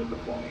down on paper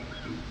for me.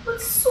 What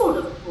sort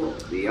of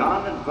book? The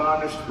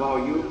unvarnished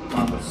volume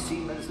of a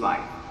seaman's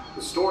life.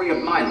 The story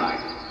of my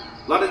life.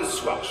 Blood and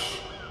Swash.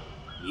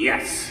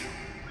 Yes.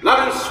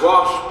 Blood and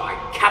Swash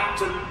by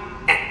Captain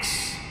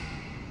X.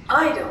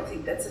 I don't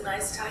think that's a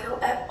nice title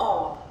at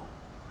all.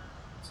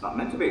 It's not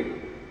meant to be.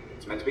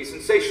 It's meant to be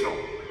sensational,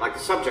 like the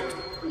subject.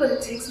 But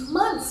it takes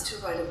months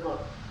to write a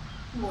book.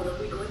 What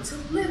are we going to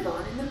live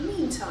on in the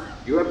meantime?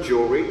 You have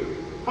jewelry.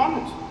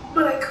 Pawn it.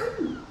 But I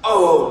couldn't.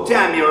 Oh,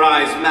 damn your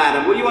eyes,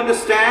 madam. Will you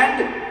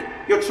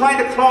understand? You're trying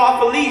to claw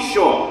off a lee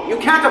shore. You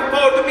can't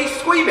afford to be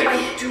squeamish.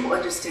 I do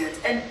understand,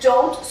 and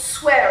don't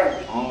swear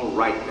at me. All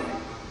right,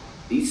 then.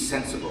 Be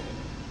sensible.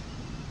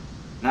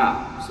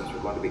 Now, since we're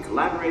going to be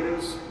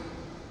collaborators,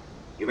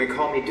 you may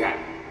call me Dan.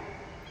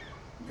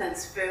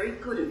 That's very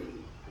good of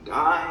you. And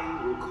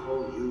I will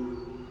call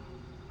you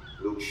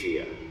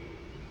Lucia.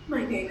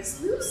 My name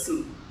is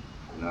Lucy.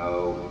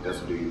 No, it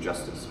doesn't do you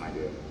justice, my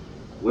dear.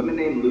 Women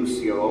named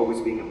Lucy are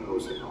always being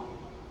imposed upon.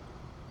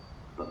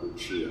 But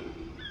Lucia,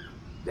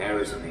 there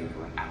is a name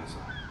for an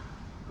Amazon,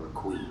 for a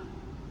queen.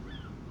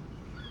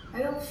 I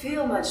don't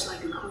feel much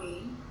like a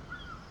queen.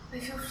 I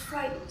feel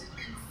frightened and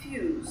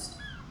confused.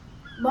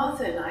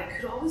 Martha and I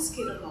could always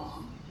get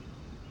along.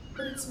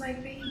 But it's my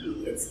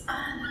baby, it's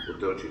Anna. Well,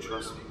 don't you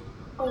trust me?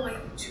 Oh, I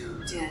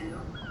do, Daniel,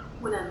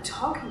 when I'm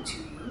talking to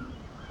you.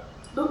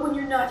 But when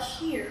you're not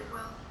here,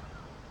 well,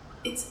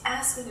 it's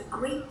asking a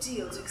great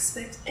deal to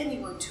expect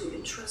anyone to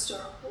entrust our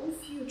whole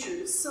future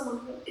to someone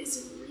who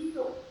isn't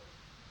real.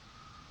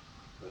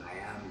 But I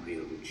am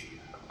real, Lucia.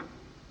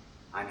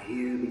 I'm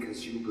here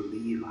because you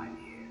believe I'm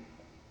here.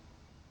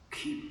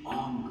 Keep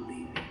on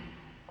believing,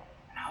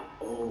 and I'll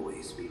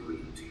always be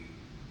real to you.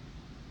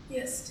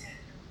 Yes, Dad.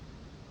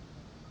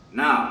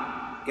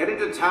 Now, get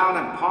into town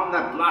and pawn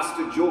that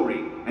blasted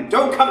jewelry, and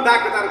don't come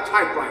back without a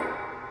typewriter.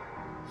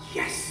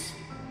 Yes,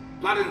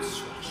 Blood and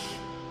Swash.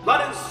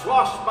 Blood and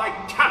Swash by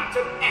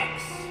Captain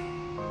X.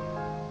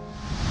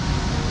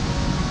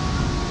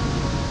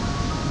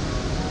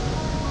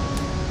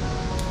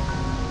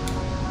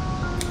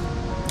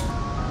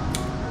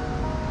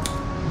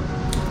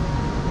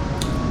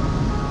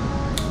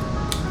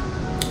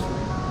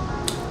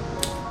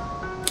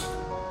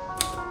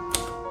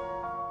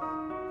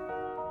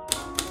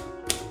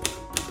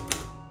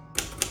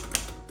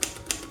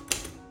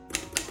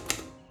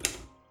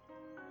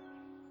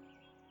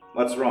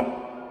 What's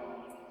wrong?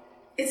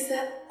 It's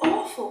that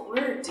awful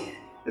word, Dad.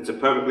 It's a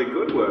perfectly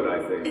good word,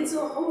 I think. It's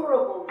a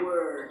horrible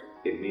word.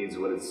 It means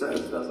what it says,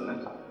 doesn't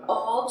it?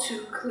 All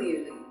too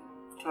clearly.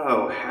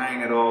 Oh,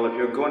 hang it all. If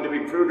you're going to be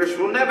prudish,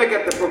 we'll never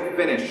get the book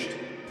finished.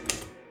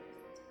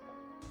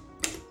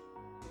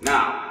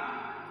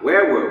 Now,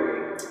 where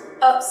were we?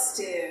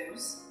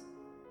 Upstairs.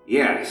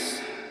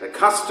 Yes. The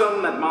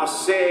custom at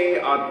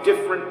Marseille are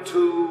different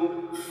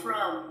to...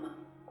 From.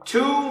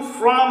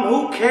 From,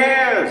 who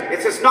cares?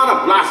 It's not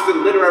a blasted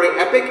literary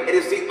epic. It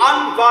is the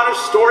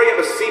unvarnished story of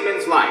a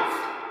seaman's life.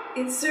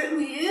 It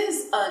certainly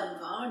is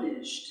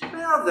unvarnished.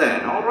 Well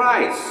then, all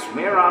right.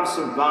 Smear on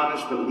some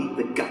varnish, but leave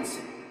the guts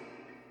in.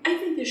 I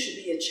think there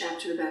should be a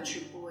chapter about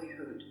your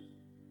boyhood.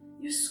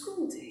 Your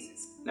school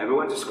days. Never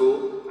went to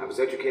school. I was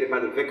educated by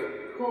the vicar.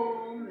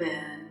 Oh,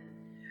 man.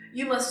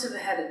 You must have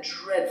had a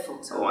dreadful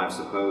time. Oh, I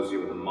suppose you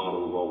were the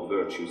model of all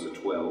virtues at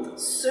 12.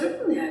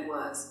 Certainly I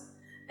was.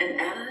 And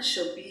Anna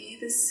shall be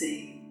the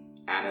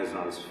same. Anna's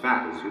not as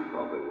fat as you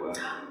probably were.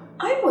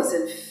 I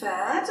wasn't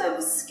fat. I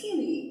was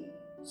skinny.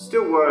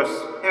 Still worse.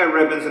 Hair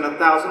ribbons and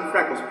 1,000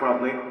 freckles,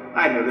 probably.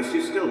 I noticed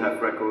you still have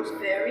freckles.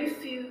 Very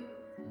few.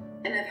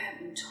 And I've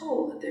been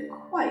told that they're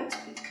quite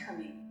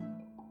becoming.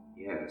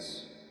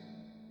 Yes.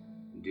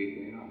 Indeed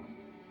they are.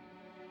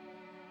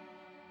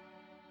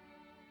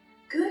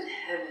 Good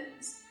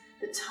heavens.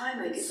 The time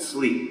I get up.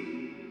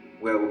 Sleep.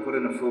 Well, we'll put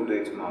in a full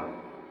day tomorrow.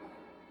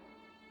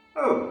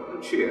 Oh,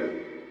 Lucia.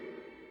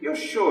 You're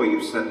sure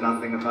you've said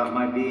nothing about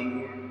my being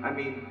here? I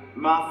mean,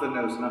 Martha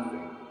knows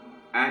nothing.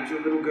 And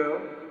your little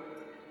girl?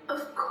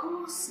 Of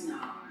course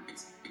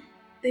not.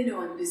 They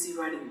know I'm busy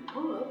writing a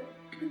book,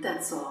 but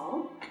that's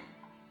all.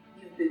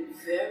 You've been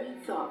very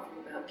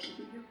thoughtful about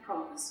keeping your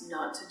promise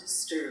not to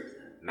disturb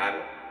them.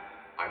 Madam,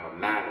 I'm a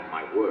man of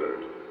my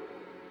word.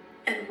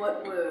 And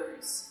what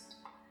words?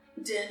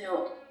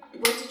 Daniel,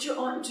 what did your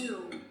aunt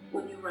do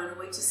when you ran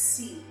away to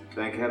sea?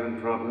 Thank heaven,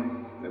 probably.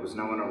 There was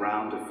no one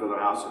around to fill her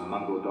house with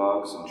mongrel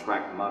dogs and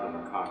track mud on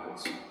her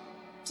carpets.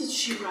 Did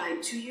she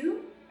write to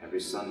you?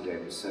 Every Sunday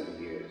for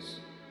 7 years.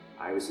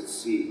 I was at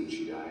sea when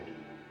she died.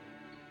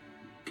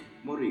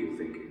 What are you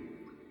thinking?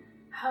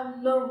 How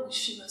lonely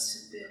she must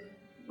have been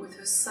with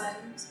her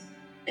silent,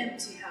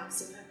 empty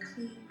house and her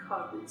clean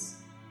carpets.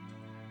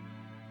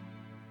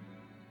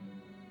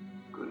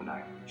 Good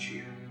night,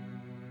 Lucia.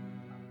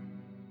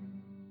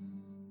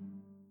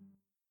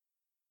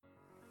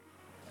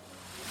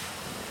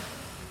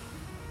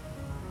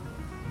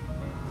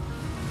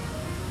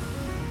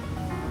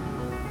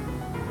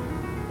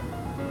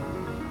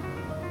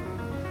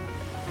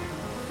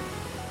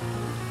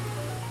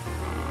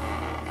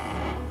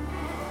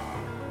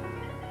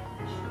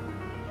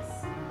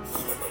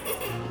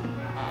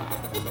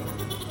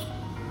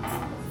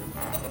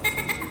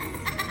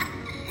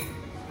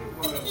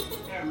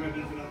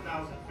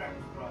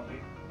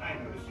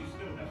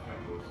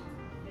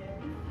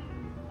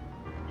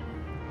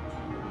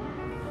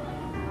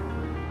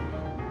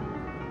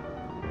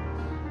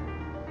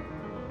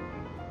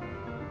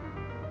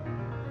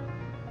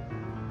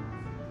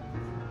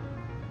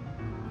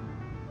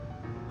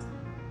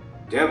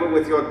 Devil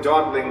with your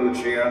dawdling,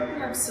 Lucia.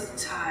 I'm so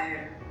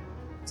tired,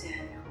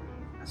 Daniel.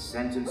 A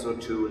sentence or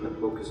two and the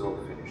book is all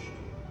finished.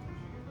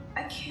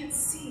 I can't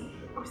see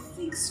or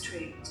think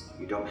straight.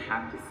 You don't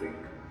have to think.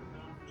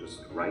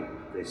 Just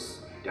write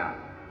this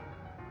down.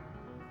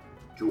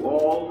 To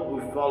all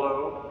who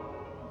follow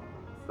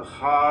the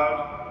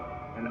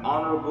hard and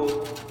honorable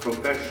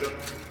profession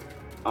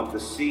of the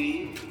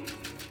sea,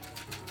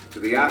 to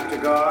the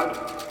afterguard,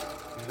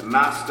 the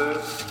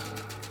masters,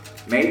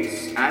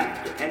 mates,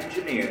 and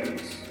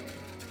engineers,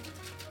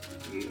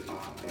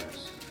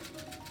 ERS,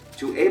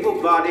 to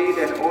able-bodied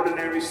and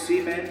ordinary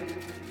seamen,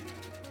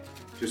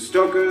 to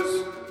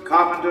stokers,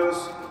 carpenters,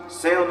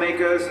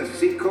 sailmakers, and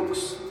sea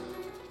cooks,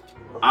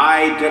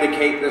 I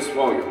dedicate this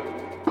volume.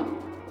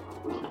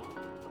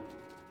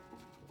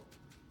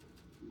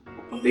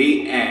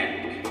 The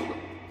end.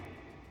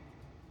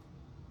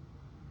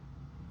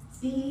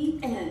 The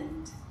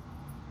end.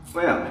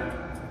 Well,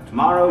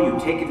 tomorrow you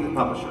take it to the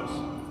publishers.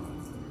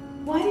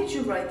 Why did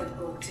you write the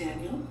book,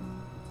 Daniel?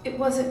 It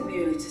wasn't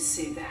merely to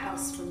save the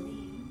house from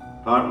me.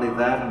 Partly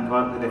that, and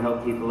partly to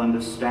help people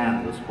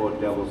understand those poor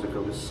devils that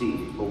go to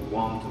sea for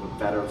want of a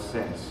better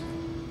sense.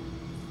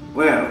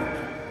 Well,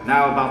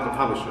 now about the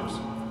publishers.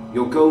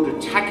 You'll go to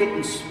Tackett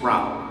and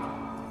Sproul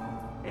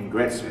in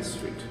Gretzman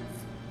Street.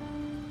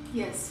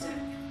 Yes,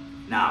 Daniel.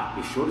 Now,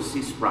 be sure to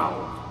see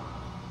Sproul.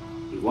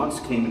 He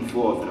once came in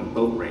fourth in a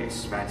boat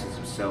race, fancies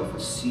himself a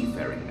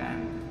seafaring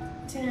man.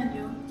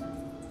 Daniel,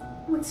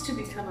 what's to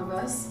become of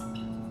us?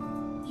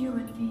 You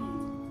and me.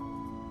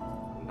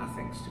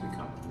 Nothing's to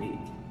become of me.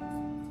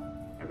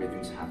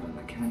 Everything's happened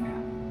that can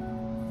happen.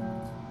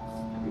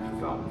 Have you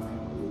forgotten my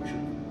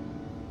illusion?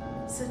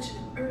 Such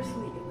an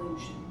earthly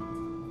illusion.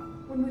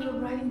 When we were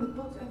writing the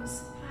book, I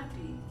was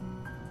happy.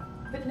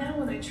 But now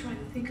when I try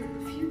to think of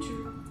the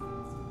future,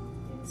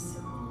 it's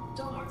so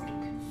dark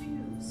and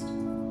confused.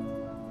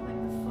 Like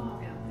the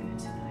fog out there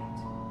tonight.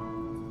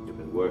 You've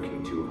been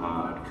working too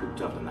hard,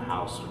 cooped up in the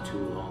house for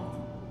too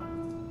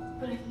long.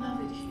 But I love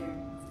it here.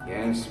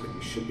 Yes, but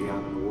you should be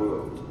out in the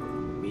world,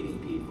 meeting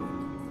people,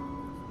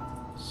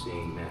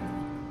 seeing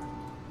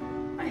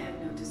men. I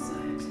have no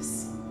desire to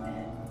see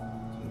men.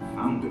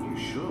 Confounded, you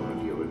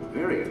should. You're a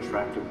very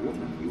attractive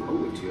woman. You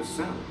owe it to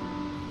yourself.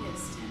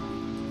 Yes,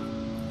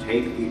 Daniel.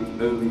 Take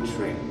the early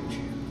train,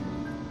 Jim.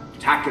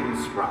 Tackett and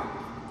Sprout,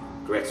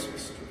 Gretzky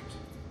Street.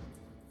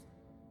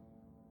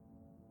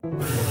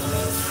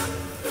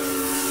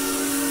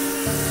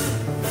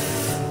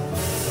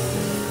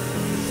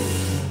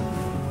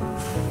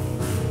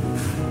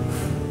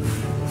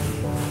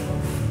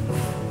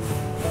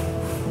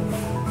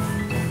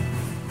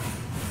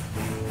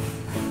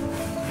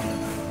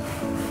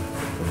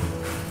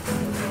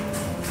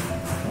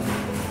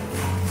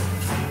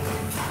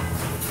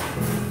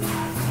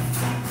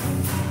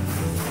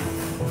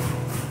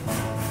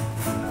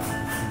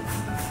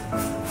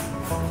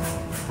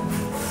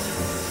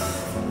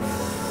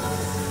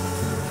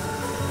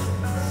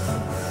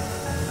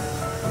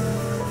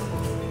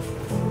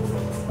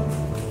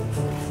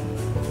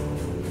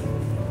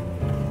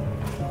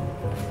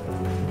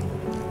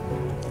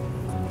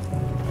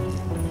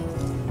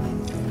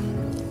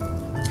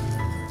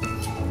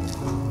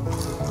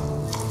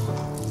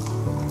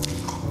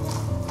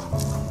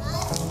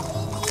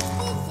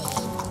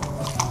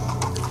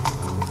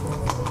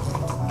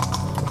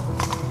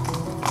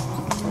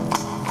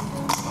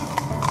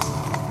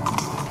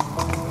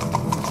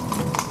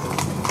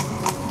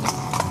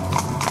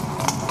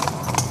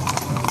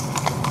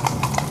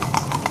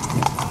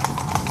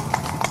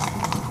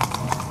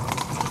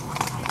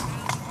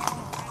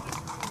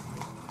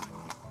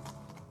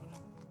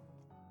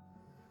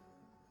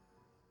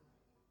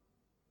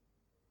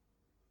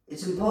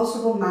 It's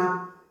impossible,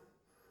 ma'am.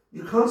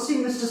 You can't see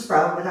Mr.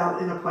 Sprout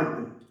without an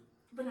appointment.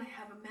 But I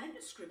have a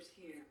manuscript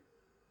here.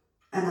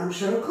 And I'm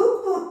sure a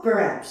cookbook,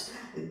 perhaps.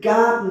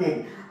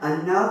 Gardening.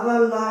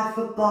 Another life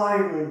of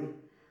Byron.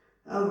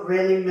 Oh,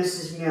 really,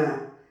 Mrs.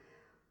 Muir?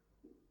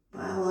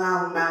 Well,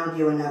 I'll mail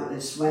you a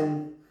notice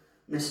when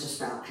Mr.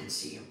 Sprout can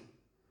see you.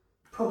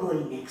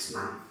 Probably next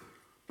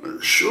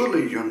month.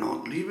 Surely you're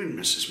not leaving,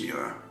 Mrs.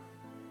 Muir.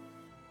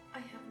 I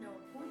have no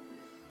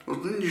appointment. Well,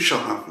 then you shall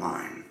have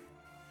mine.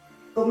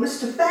 But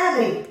Mr.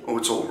 Fairley... Oh,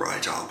 it's all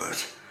right,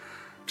 Albert.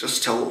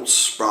 Just tell old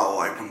Sproul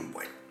I wouldn't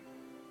wait.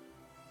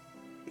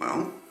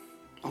 Well,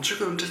 aren't you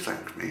going to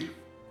thank me?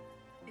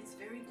 It's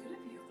very good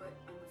of you, but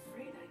I'm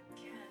afraid I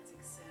can't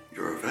accept.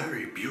 You're a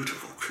very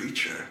beautiful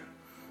creature.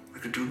 I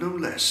could do no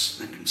less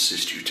than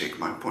insist you take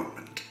my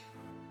appointment.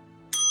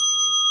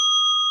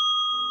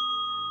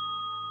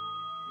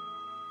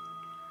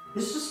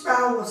 Mr.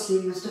 Sproul will see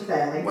Mr.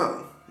 Fairley.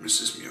 Well,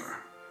 Mrs. Muir,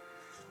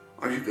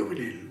 are you going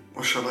in,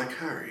 or shall I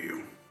carry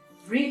you?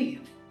 Really?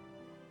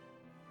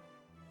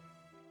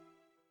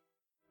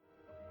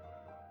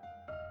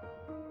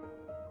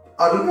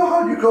 I don't know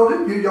how you got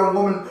in here, young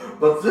woman,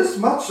 but this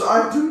much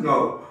I do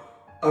know.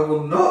 I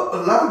will not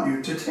allow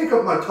you to take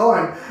up my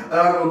time, and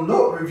I will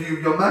not review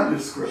your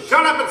manuscript.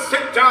 Shut up and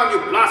sit down,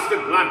 you blasted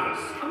blankers!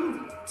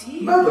 Oh,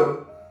 dear.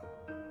 Madam,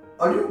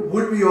 are you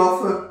would-be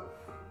author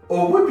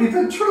or would-be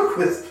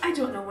ventriloquist? I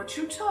don't know what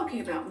you're talking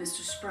about,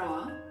 Mr.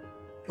 Sproul.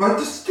 I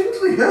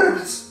distinctly heard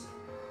it's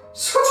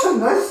such a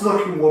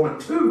nice-looking woman,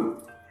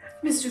 too.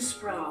 Mr.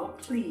 Sproul,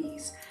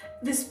 please.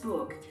 This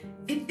book,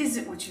 it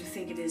isn't what you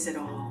think it is at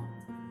all.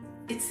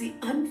 It's the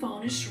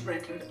unvarnished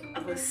record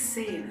of a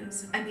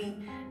sailor's,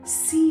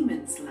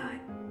 seaman's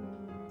life.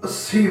 A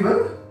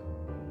seaman?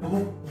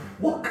 Well,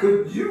 what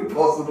could you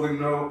possibly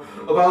know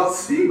about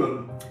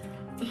seamen?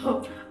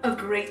 Oh, a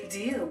great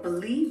deal,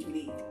 believe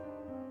me.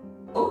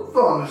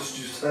 Unvarnished,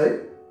 you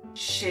say?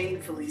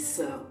 Shamefully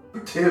so.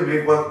 Dear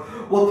me, well,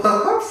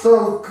 perhaps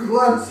I'll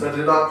glance at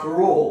it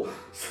after all.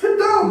 Sit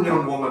down,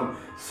 young woman.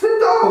 Sit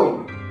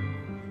down.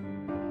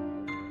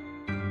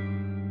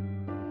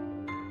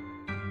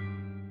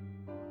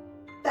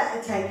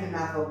 Better take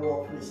another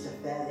walk, Mr.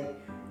 Fairley.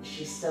 Is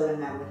she still in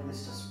there with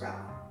Mr. Sprout?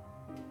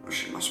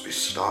 She must be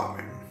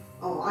starving.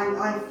 Oh,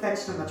 I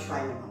fetched him a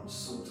train once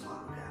some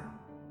time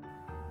ago.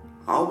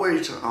 I'll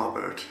wait,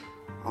 Albert.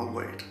 I'll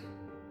wait.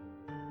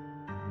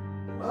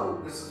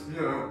 Well, Mrs.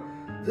 Muir,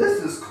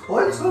 this is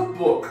quite a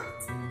book.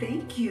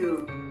 Thank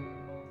you.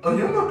 Are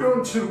you not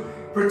going to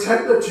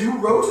pretend that you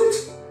wrote it?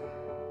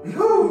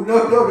 No.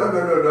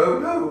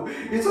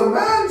 It's a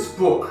man's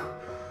book.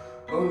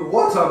 And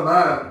what a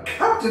man.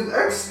 Captain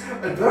X,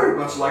 I'd very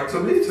much like to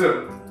meet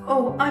him.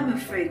 Oh, I'm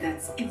afraid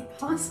that's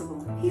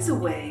impossible. He's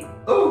away.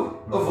 Oh,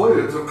 a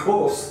voyage, of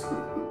course.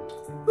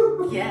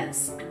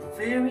 Yes, a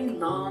very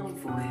long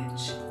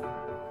voyage.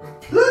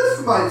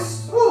 Bless my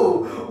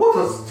soul, what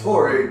a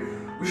story.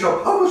 We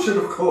shall publish it,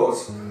 of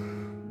course.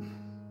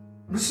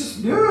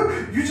 Mrs.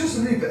 Muir, you just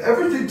leave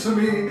everything to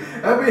me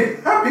and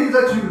be happy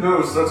that you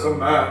know such a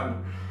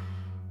man.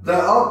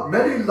 There aren't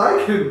many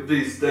like him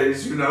these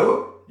days, you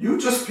know. You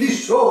just be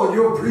sure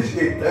you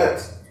appreciate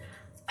that.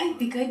 I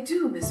think I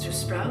do, Mr.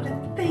 Sprout,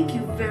 and thank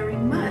you very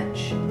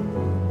much.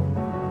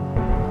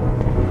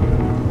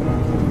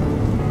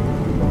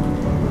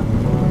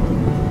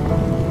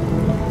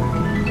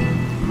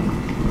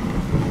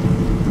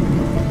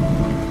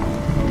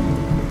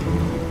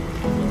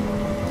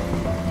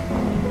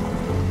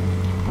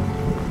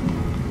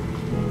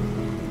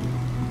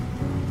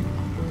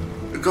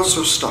 It got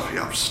so stuffy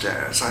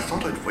upstairs, I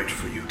thought I'd wait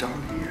for you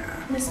down here.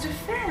 Mr.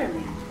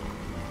 Fairley.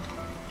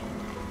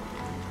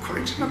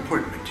 Quite an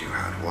appointment you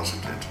had,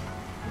 wasn't it?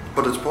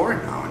 But it's pouring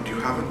now, and you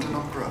haven't an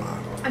umbrella.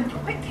 I'm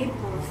quite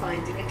capable of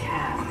finding a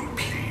cab. Oh,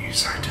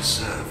 please, I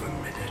deserve a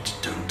minute,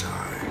 don't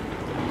I?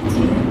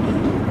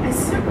 Dear, I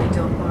certainly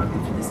don't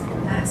bargain for this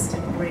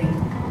blasted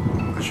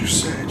rain. As you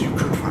said, you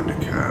could find a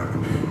cab.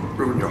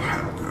 Ruin your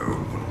hat, though,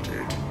 wouldn't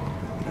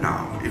it?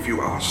 Now, if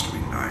you asked me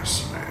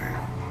nicely.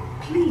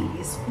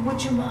 Please,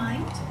 would you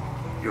mind?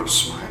 You're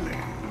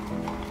smiling.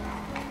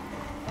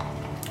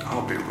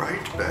 I'll be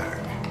right back.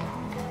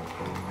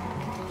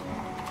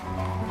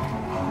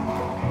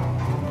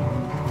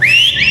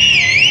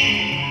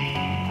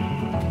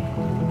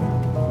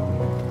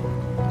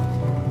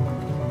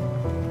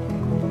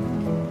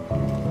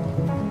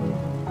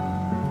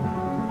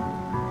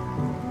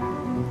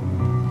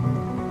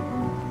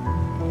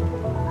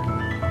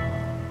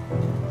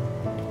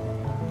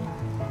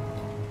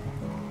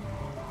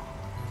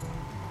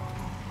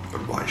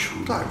 But why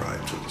shouldn't I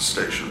ride to the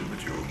station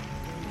with you?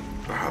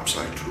 Perhaps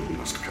I too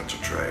must catch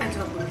a train. I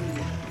don't believe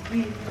it.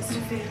 Really,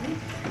 Mr. Fairley?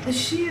 The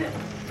sheer...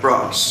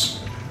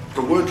 Brass.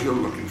 The word you're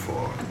looking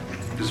for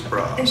is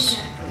brass.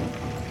 Exactly.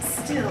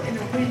 Still, in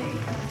a way,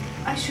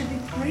 I should be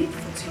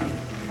grateful to you.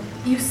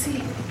 You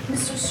see,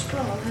 Mr.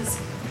 Sproul has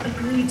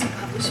agreed to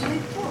publish my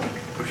book.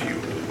 But you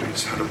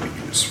always had a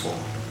weakness for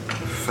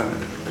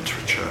feminine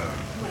literature.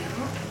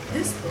 Well,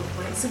 this book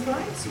might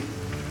surprise you.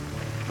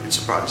 It's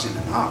surprising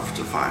enough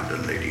to find a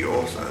lady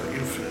author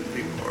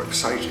infinitely more more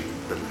exciting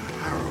than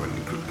heroin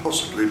could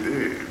possibly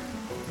be.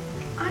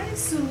 I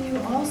assume you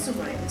also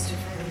write, Mr.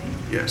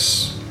 Furley.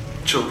 Yes,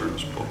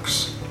 children's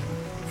books.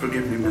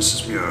 Forgive me,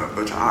 Mrs. Muir,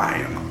 but I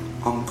am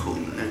Uncle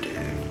Neddy.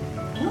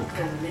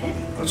 Uncle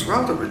Neddy? It's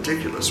rather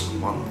ridiculous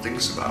when one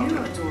thinks about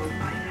You're it. adored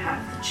by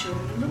half the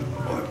children in the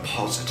world. I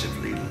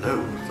positively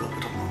loathe the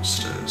little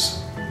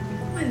monsters.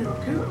 My little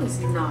girl is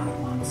not a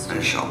monster.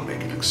 I shall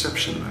make an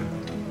exception then.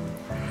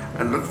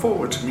 And look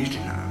forward to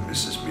meeting her,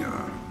 Mrs.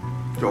 Muir.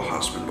 Your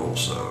husband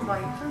also. My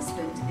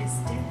husband is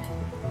dead.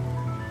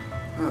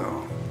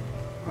 Oh,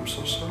 I'm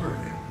so sorry.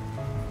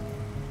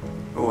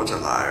 Oh, what a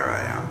liar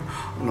I am.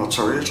 I'm not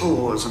sorry at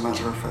all, as a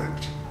matter of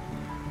fact.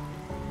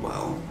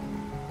 Well,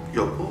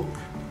 your book.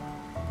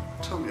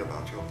 Tell me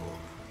about your book.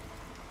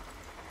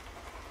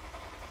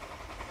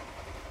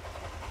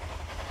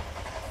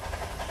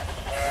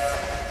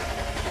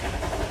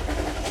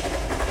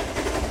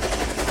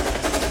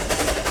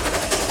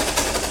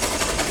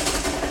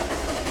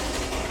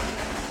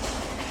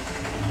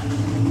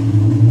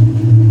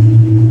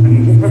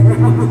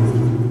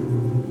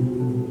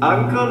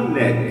 Uncle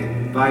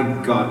Ned, by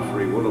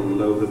Godfrey, what a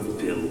load of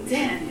bills.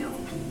 Daniel,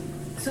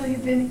 so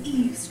you've been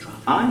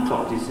eavesdropping. I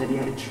thought he said he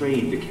had a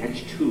train to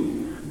catch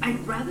too. I'd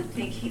rather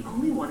think he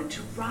only wanted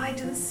to ride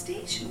to the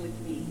station with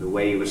me. The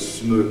way he was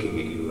smirking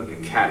at you like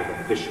a cat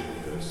at a fisherman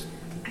goes.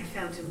 I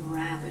found him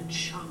rather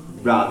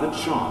charming. Rather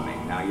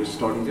charming. Now you're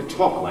starting to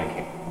talk like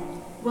him.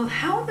 Well,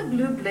 how in the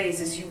blue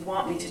blazes you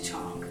want me to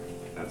talk?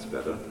 That's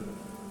better.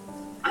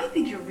 I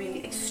think you're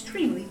really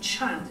extremely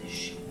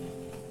childish.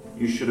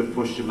 You should have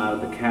pushed him out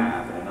of the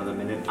cab. In another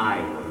minute, I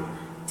would.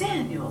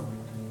 Daniel,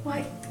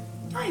 why,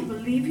 I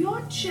believe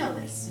you're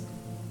jealous.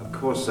 Of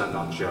course I'm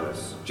not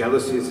jealous.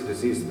 Jealousy is a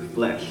disease of the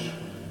flesh.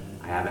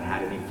 I haven't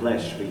had any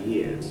flesh for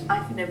years.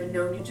 I've never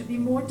known you to be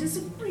more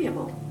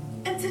disagreeable.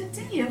 And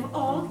today of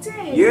all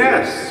days.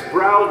 Yes,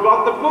 Sproul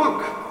bought the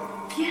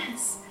book.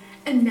 Yes,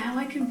 and now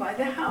I can buy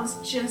the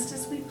house just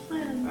as we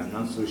planned. I'm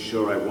not so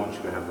sure I want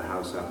you to have the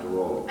house after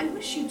all. I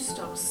wish you'd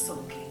stop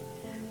sulking.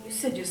 You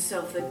said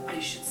yourself that I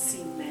should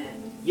see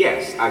men.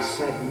 Yes, I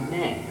said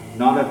men,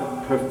 not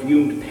a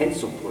perfumed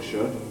pencil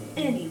pusher.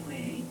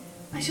 Anyway,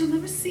 I shall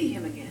never see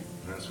him again.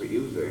 That's what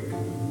you think.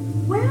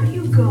 Where are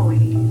you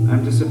going?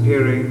 I'm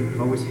disappearing.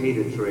 I've always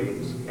hated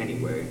trains.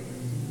 Anyway,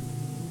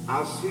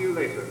 I'll see you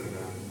later, madame.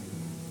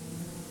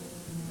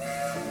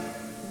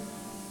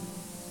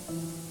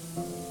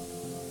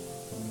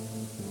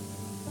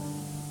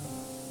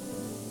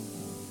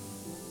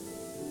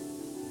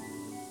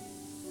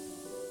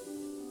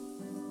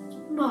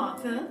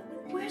 Martha,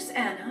 where's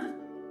Anna?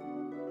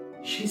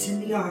 She's in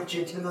the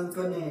orchard till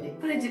Uncle Neddy.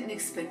 But I didn't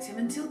expect him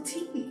until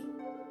tea.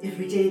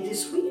 Every day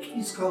this week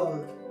he's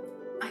called.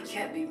 I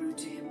can't be rude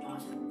to him,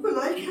 Martha. Well,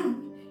 I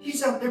can.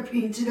 He's out there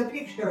painting a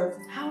picture.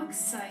 How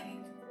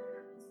exciting.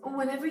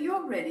 Whenever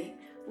you're ready,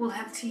 we'll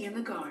have tea in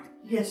the garden.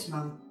 Yes,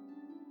 Mum.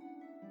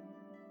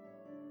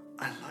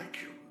 I like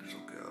your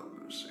little girl,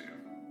 Lucy.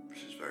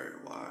 She's very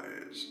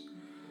wise.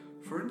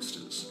 For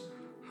instance,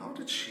 how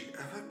did she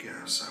ever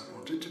guess I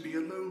wanted to be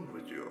alone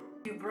with you?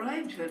 You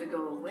bribed her to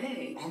go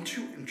away. Aren't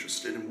you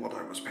interested in what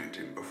I was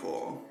painting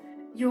before?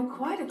 You're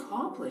quite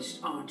accomplished,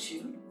 aren't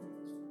you?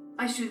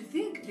 I should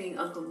think being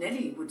Uncle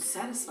Neddy would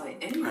satisfy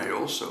anyone. I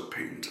also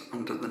paint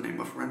under the name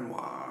of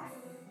Renoir.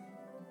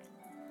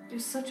 You're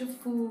such a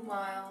fool,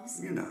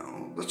 Miles. You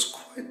know, that's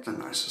quite the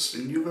nicest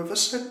thing you've ever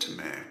said to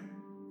me.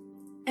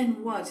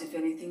 And what, if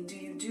anything, do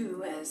you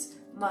do as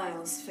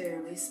Miles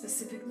Fairley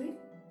specifically?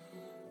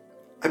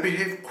 I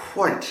behaved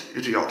quite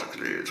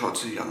idiotically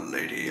towards a young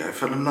lady I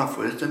fell in love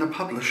with in a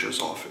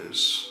publisher's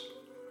office.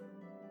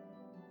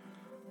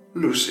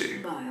 Lucy.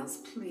 Miles,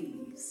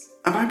 please.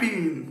 Am I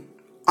being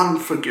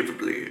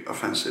unforgivably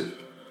offensive?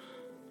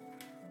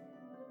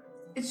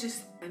 It's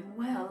just,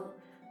 well,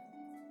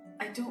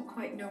 I don't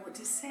quite know what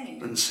to say.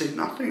 Then say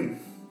nothing.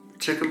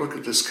 Take a look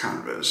at this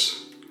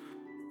canvas.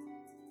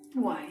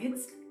 Why,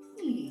 it's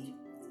me.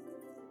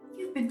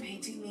 You've been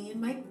painting me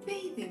in my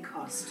bathing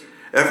costume.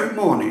 Every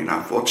morning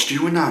I've watched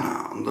you and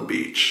Anna on the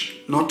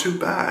beach. Not too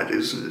bad,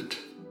 is it?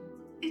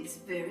 It's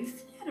very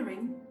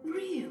flattering,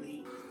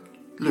 really.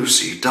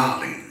 Lucy,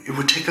 darling, it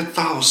would take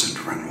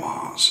 1,000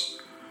 Renoirs.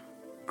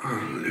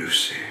 Oh,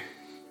 Lucy.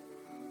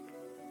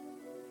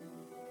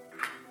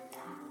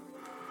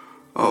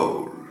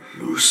 Oh,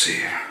 Lucy.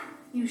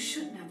 You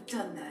shouldn't have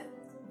done that.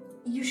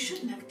 You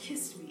shouldn't have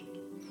kissed me.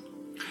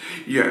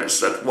 Yes,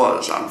 that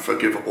was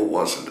unforgivable,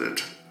 wasn't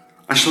it?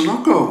 I shall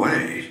not go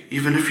away,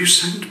 even if you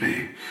send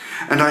me.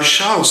 And I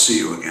shall see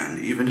you again,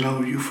 even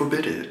though you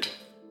forbid it.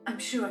 I'm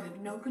sure I have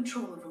no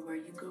control over where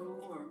you go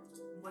or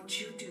what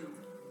you do.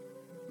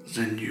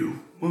 Then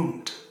you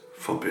won't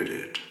forbid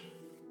it.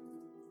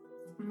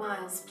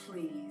 Miles,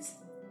 please.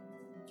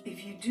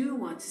 If you do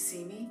want to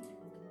see me,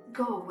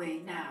 go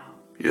away now.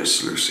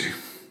 Yes, Lucy,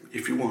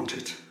 if you want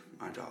it,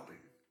 my darling.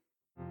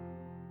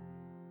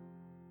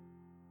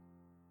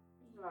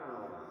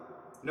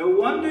 No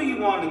wonder you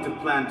wanted to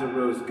plant a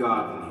rose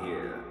garden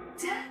here.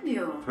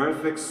 Daniel!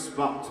 Perfect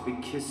spot to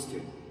be kissed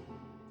in.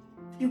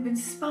 You've been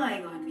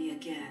spying on me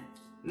again.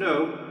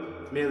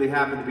 No, merely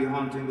happened to be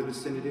haunting the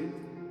vicinity.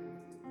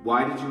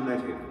 Why did you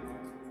let him?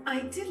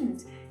 I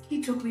didn't.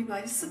 He took me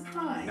by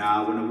surprise.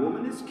 Now, when a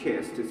woman is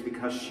kissed, it's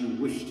because she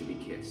wished to be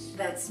kissed.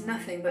 That's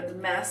nothing but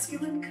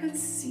masculine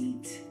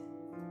conceit.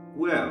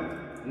 Well,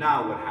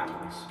 now what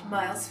happens?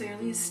 Miles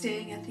Fairley is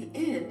staying at the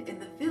inn in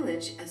the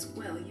village as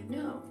well, you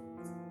know.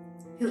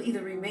 He'll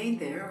either remain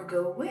there or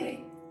go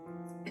away.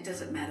 It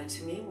doesn't matter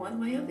to me one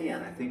way or the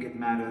other. I think it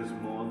matters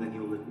more than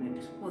you'll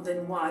admit. Well,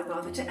 then why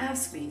bother to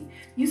ask me?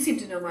 You seem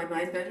to know my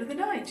mind better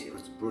than I do.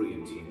 It's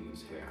brilliantine in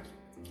his hair.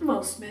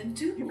 Most men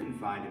do. You can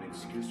find an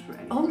excuse for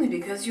anything. Only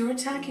because you're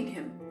attacking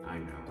him. I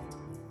know.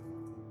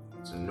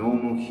 It's a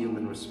normal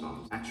human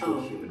response. Natural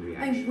human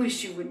reaction. I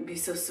wish you wouldn't be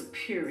so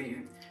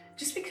superior.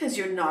 Just because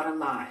you're not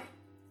alive.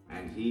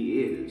 And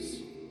he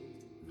is.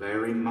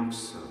 Very much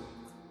so.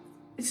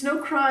 It's no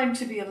crime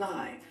to be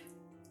alive.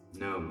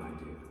 No, my dear.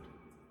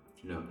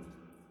 No.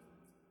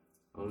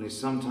 Only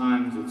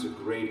sometimes it's a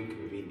great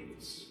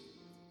inconvenience.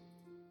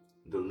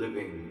 The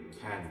living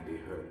can be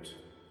hurt.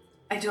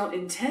 I don't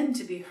intend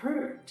to be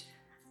hurt.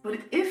 But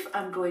if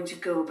I'm going to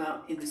go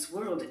about in this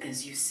world,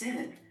 as you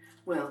said,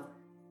 well,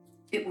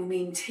 it will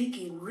mean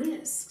taking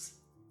risks.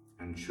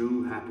 And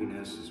true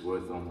happiness is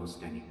worth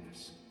almost any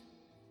risk.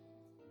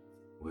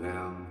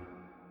 Well,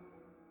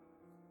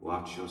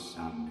 watch your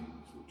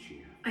surroundings,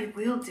 Lucia. I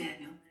will,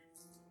 Daniel.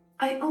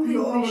 I only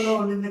You're all wish...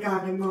 alone in the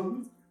garden,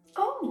 Mum.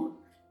 Oh,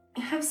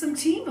 have some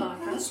tea,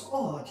 Martha. That's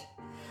odd.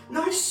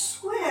 Now, I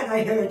swear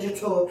I heard you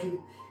talking.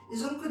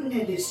 Is Uncle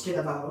Neddy still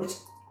about?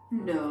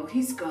 No,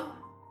 he's gone.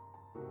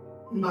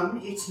 Mum,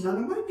 it's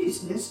none of my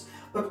business,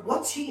 but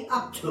what's he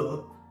up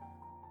to?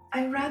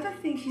 I rather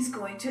think he's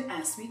going to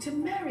ask me to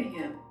marry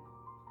him.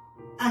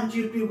 And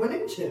you'd be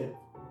willing to?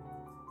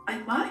 I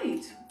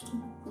might.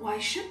 Why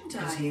shouldn't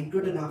I? 'Cause he ain't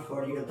good enough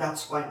for you,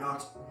 that's why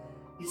not.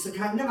 He's the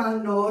kind of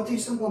man no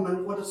decent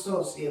woman would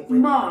associate with.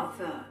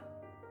 Martha!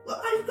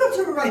 Well, I've got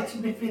a right to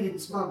my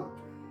feelings, Mum.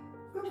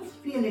 I've got a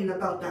feeling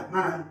about that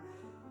man.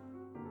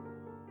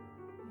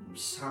 I'm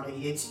sorry,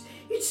 it's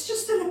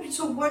just that I've been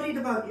so worried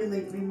about you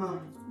lately,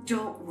 Mum.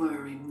 Don't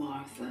worry,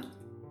 Martha.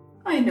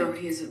 I know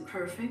he isn't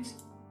perfect,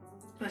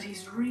 but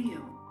he's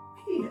real.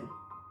 Real?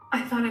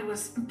 I thought I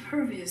was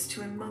impervious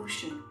to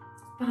emotion,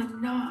 but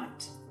I'm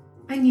not.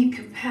 I need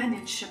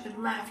companionship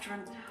and laughter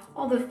and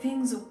all the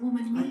things a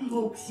woman needs. I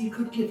hope he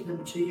could give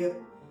them to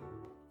you.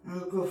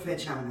 I'll go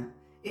fetch Anna.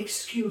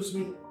 Excuse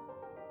me.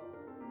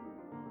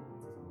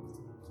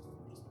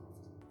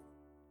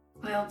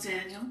 Well,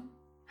 Daniel,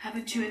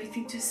 haven't you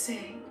anything to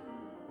say?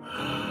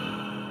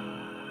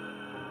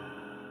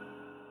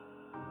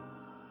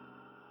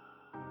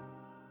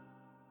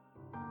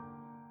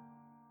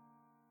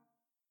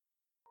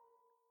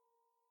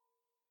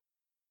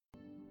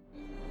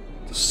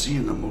 The sea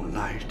in the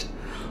moonlight,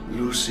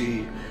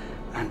 Lucy,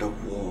 and a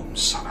warm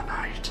summer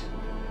night.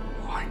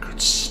 Oh, I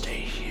could stay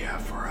here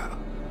forever.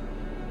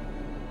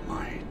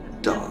 My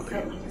darling. I've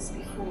felt like this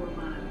before,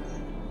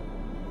 Miles.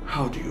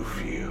 How do you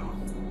feel?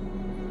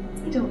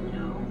 I don't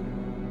know.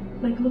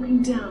 Like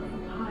looking down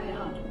from high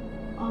up,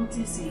 all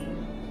dizzy.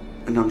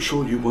 And I'm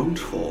sure you won't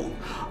fall.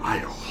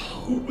 I'll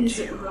hold you. It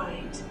isn't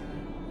right.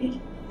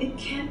 It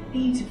can't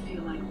be to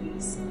feel like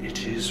this.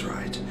 It is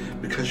right,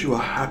 because you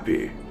are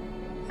happy.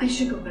 I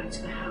should go back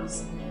to the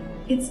house.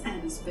 It's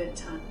Anna's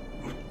bedtime.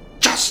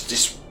 Just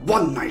this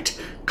one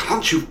night.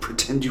 Can't you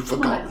pretend you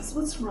forgot? Miles,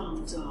 what's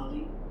wrong,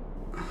 darling?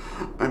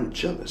 I'm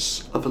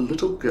jealous of a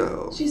little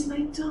girl. She's my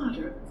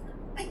daughter.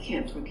 I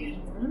can't forget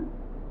her.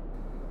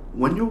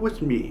 When you're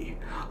with me,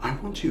 I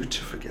want you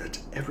to forget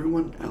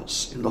everyone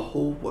else in the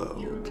whole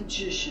world. You're a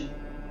magician.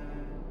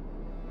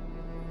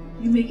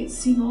 You make it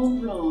seem all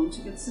wrong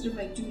to consider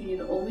my duty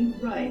and only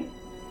right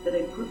that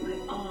I put my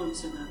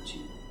arms around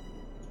you.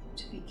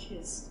 To be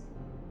kissed.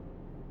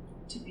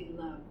 To be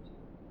loved.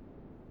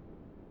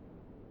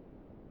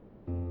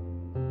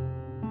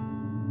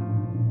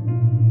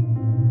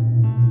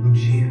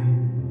 Lucia.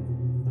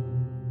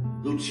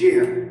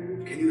 Lucia,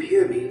 can you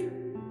hear me?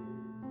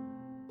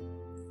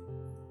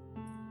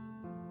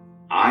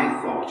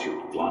 I thought you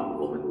one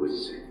woman with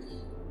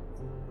sense,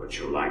 but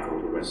you're like all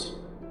the rest of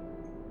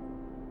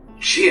them.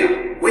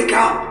 Lucia, wake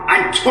up!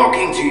 I'm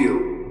talking to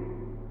you!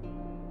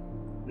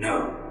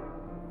 No.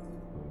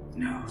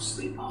 No,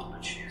 sleep on,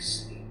 Lucia,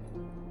 sleep.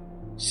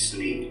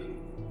 Sleep.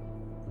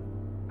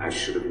 I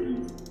should have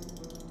known.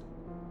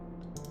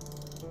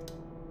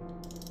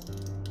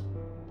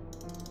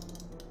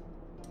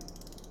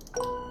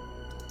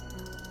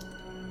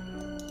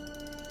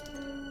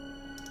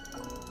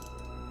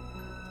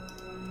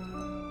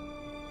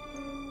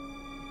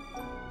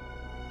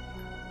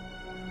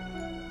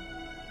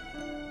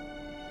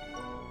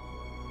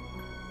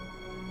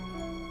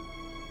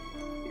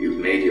 You've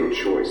made your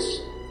choice.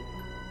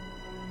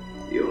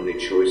 The only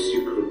choice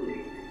you could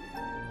make.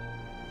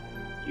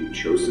 You've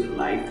chosen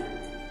life,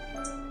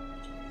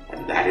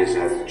 and that is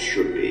as it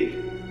should be,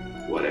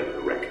 whatever the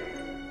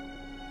reckoning.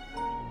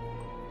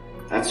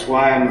 That's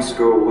why I must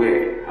go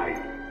away.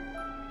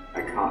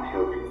 I can't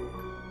help you.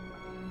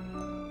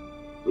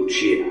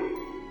 Lucia,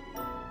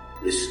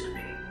 listen to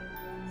me.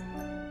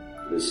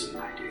 Listen,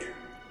 my dear.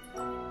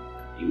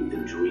 You've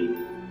been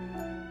dreaming.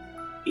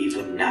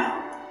 Even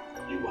now,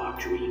 you are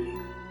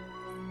dreaming.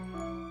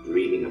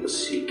 Dreaming of a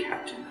sea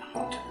captain that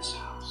haunted this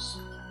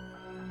house.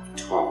 Of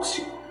talks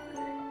you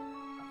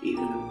had,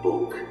 even a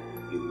book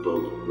you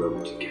both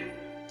wrote together.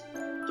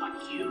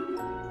 But you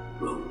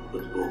wrote the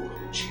book,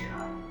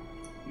 Lucia.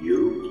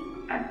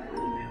 You and no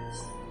one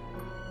else.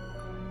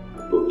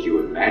 A book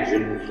you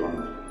imagined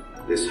from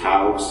this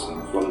house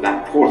and from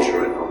that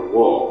portrait on the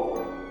wall.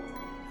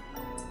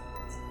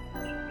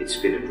 It's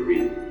been a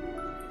dream.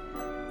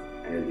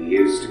 And in the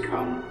years to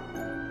come,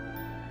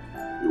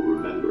 you'll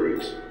remember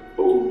it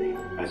only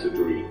as a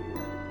dream.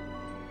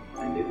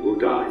 And it will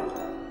die,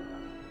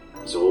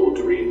 as all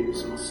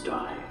dreams must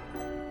die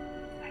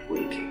at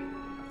waking.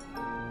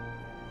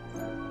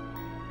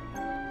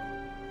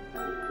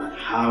 But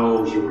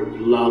how you would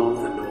have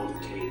loved the North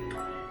Cape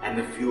and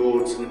the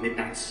fjords in the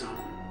midnight sun,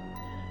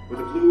 where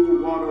the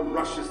blue water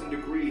rushes into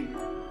green,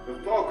 the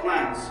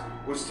Falklands,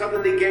 where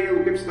southerly gale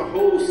whips the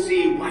whole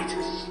sea white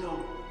as snow.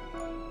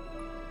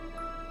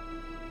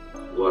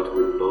 What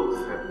we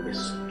both have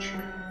missed,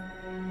 Lucia.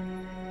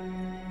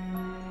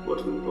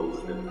 What we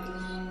both have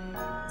missed.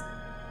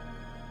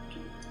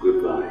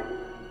 Goodbye,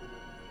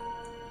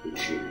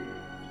 Lucia.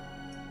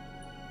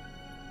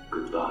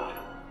 Goodbye,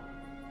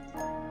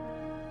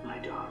 my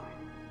darling.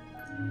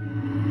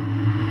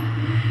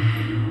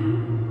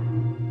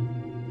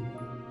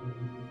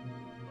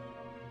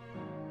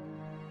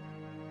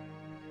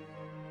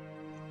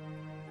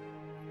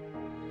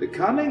 The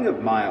coming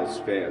of Miles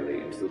Fairley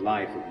into the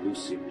life of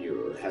Lucy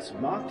Muir has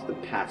marked the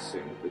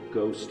passing of the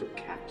ghost of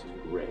Captain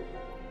Gray.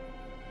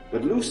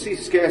 But Lucy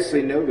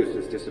scarcely noticed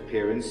his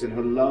disappearance in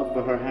her love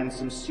for her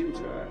handsome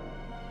suitor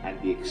and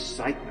the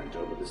excitement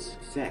over the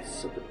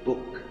success of the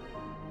book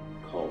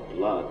called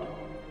Blood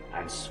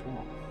and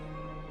Swan.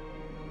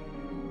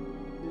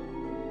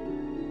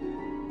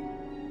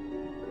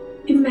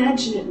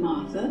 Imagine it,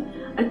 Martha.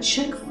 A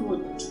check for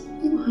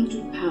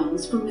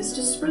 £200 from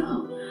Mr.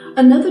 Sproul.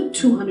 Another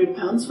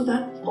 £200 for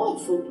that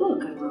awful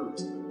book I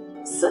wrote.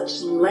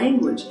 Such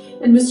language,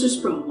 and Mr.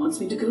 Sproul wants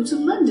me to go to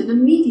London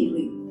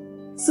immediately.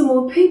 Some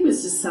more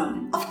papers to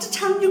sign. Off to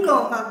town you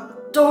go, Mum.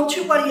 Don't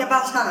you worry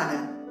about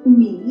Anna.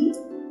 Me?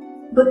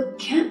 But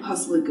can't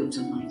possibly go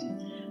to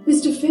London.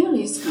 Mr.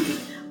 Fairley is coming.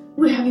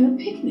 We're having a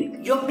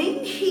picnic. You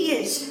mean he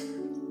is?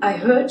 I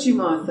heard you,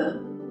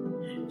 Martha.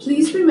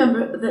 Please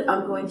remember that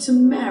I'm going to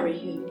marry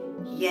him.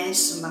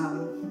 Yes,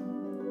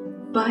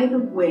 Mum. By the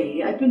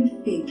way, I've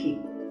been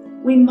thinking.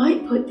 We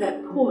might put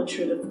that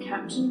portrait of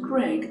Captain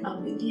Gregg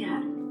up in the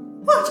attic.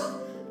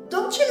 What?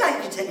 Don't you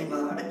like it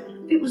anymore?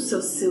 It was so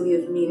silly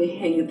of me to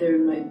hang it there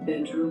in my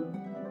bedroom.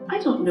 I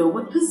don't know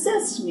what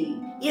possessed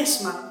me.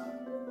 Yes, Mum.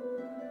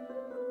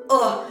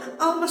 Oh,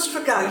 I almost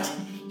forgot.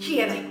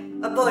 Here,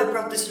 a boy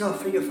brought this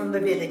note for you from the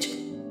village.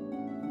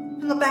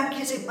 From the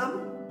bank, is it,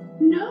 Mum?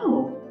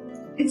 No,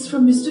 it's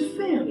from Mr.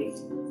 Fairley.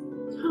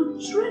 How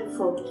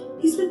dreadful.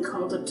 He's been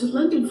called up to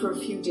London for a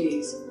few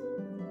days.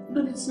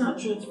 But it's not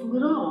dreadful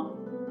at all.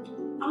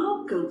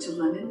 I'll go to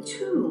London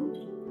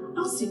too.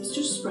 I'll see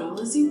Mr. Sproul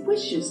as he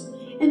wishes,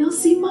 and I'll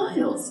see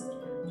Miles.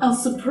 I'll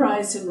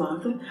surprise him,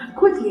 Martha.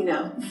 Quickly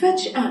now,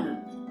 fetch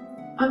Anna.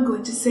 I'm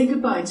going to say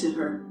goodbye to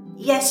her.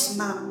 Yes,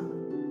 Mum.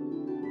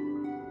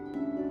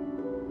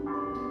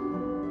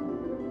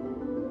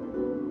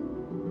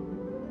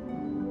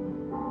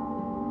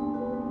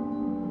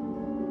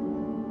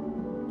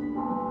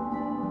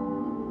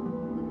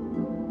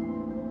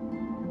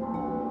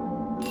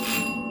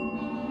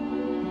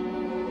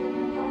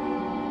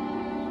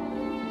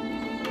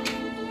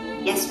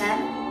 Yes,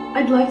 ma'am?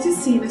 I'd like to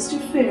see Mr.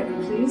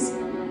 Fairley, please.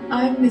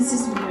 I'm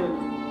Mrs.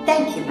 Muir.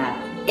 Thank you,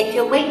 ma'am. If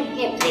you'll wait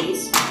here,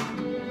 please.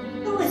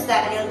 Who is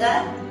that,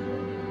 Hilda?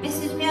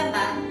 Mrs. Muir,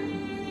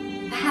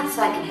 ma'am? Perhaps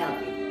I can help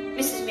you.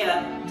 Mrs.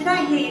 Muir, did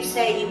I hear you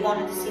say you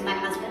wanted to see my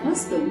husband?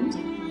 Husband?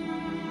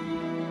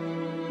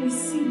 I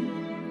see.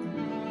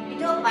 If you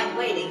don't mind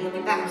waiting, he'll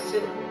be back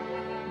soon.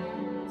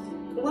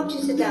 Won't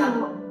you sit down?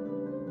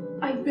 No,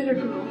 I'd better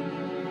go.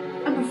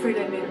 I'm afraid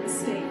I made a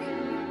mistake.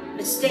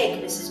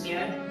 Mistake, Mrs.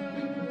 Muir?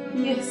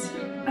 Yes,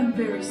 I'm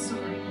very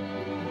sorry.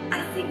 I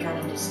think I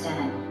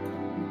understand.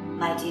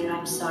 My dear,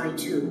 I'm sorry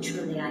too.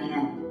 Truly I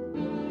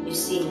am. You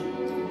see,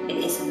 it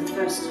isn't the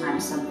first time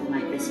something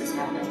like this has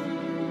happened.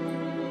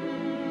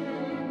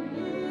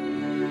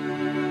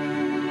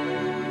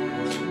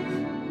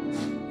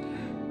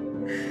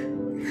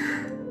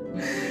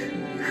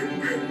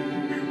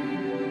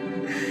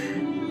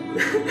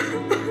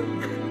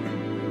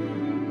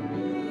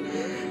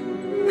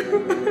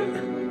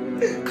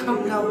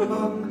 Come now,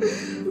 Mum.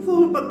 You've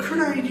all but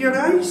cried your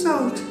eyes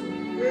out.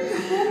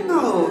 Oh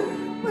no,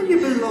 where you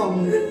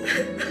belong.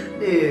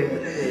 There.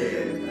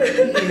 He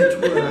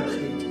ain't worth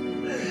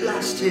it.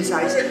 Blast his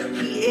eyes,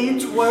 he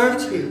ain't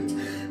worth it.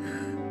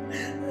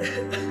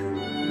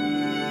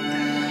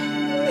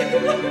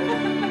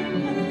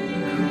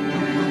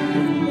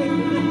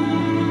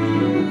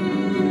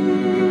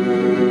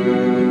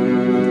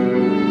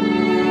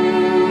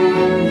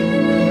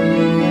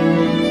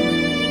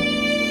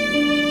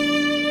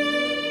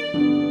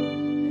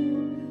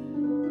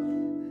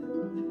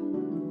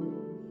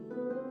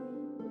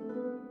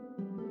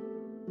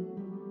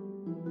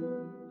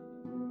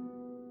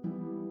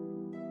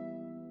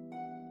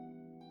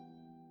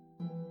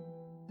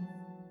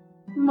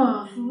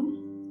 Martha,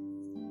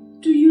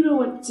 do you know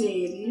what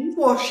day it is?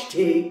 Wash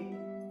day?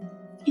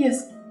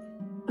 Yes,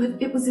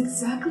 but it was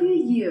exactly a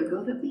year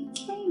ago that we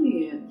came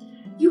here.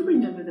 You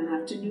remember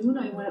that afternoon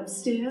I went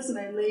upstairs and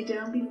I lay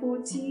down before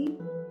tea?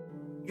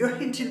 You're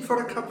hinting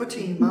for a cup of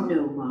tea, Mum?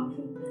 No,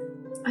 Martha.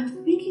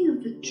 I'm thinking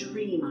of the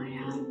dream I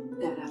had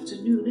that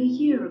afternoon a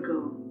year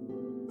ago.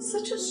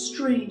 Such a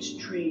strange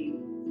dream.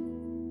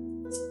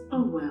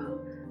 Oh well,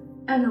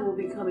 Anna will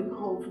be coming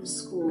home from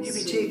school Will you be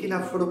soon. taking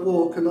her for a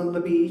walk along the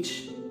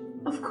beach?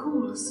 Of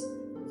course.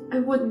 I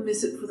wouldn't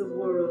miss it for the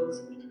world.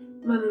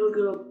 My little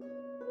girl,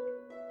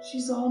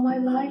 she's all my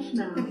life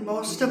now. And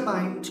most of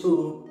mine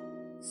too.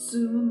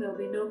 Soon there'll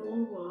be no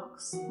more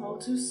walks, all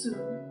too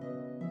soon.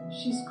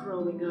 She's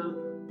growing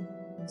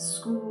up.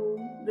 School,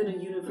 then a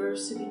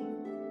university,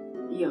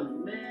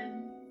 young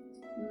men,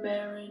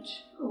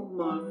 marriage. Oh,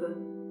 Martha,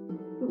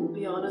 it will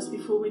be on us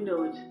before we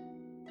know it.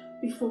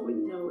 Before we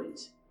know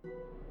it.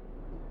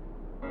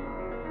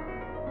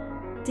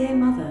 Dear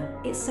Mother,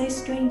 it's so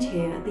strange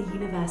here at the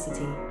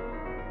university.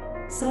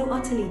 So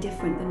utterly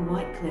different than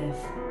Whitecliff.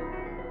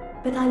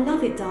 But I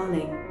love it,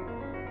 darling.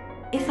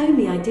 If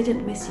only I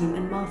didn't miss you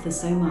and Martha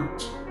so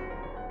much.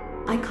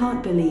 I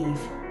can't believe.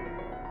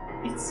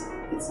 It's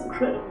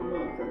incredible,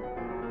 Martha.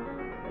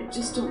 I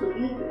just don't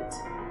believe it.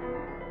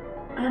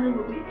 Anna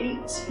will be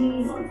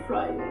 18 on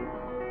Friday.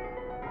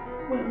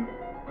 Well,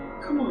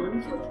 come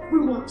on,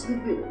 we'll walk to the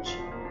village.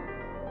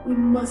 We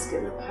must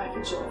get a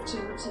package off to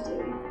her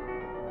today.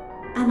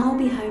 And I'll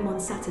be home on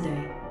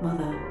Saturday,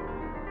 Mother.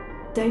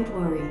 Don't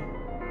worry.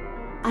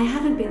 I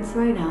haven't been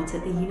thrown out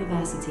at the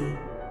university.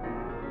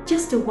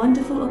 Just a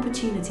wonderful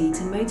opportunity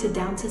to motor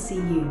down to see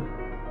you.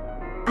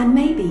 And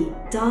maybe,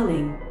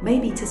 darling,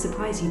 maybe to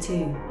surprise you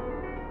too.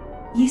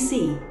 You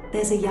see,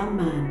 there's a young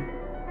man.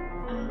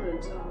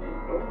 Anna, darling,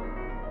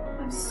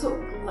 oh, I'm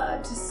so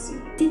glad to see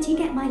you. Did you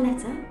get my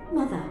letter,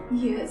 Mother?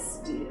 Yes,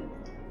 dear.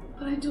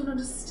 But I don't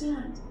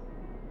understand.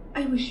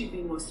 I wish you'd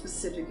be more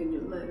specific in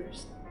your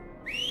letters.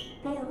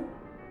 Bill,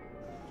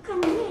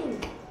 come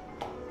in.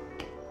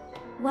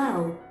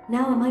 Well,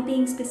 now am I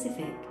being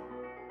specific?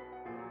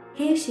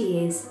 Here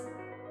she is,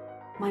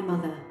 my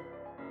mother.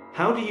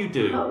 How do you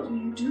do? How do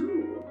you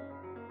do?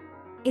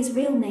 His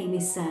real name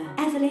is Sir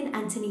Evelyn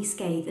Anthony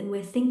Scathe, and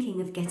we're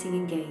thinking of getting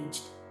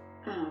engaged.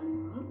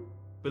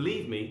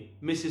 Believe me,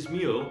 Mrs.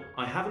 Muir,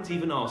 I haven't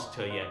even asked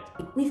her yet.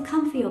 We've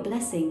come for your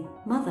blessing,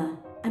 Mother,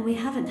 and we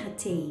haven't had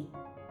tea.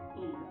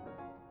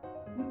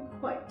 You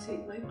quite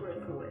take my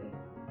breath away.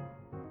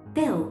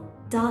 Bill,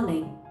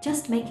 darling,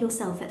 just make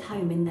yourself at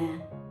home in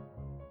there.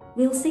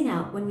 We'll sing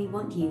out when we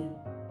want you.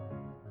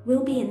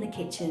 We'll be in the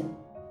kitchen.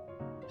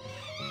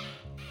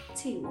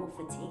 2 more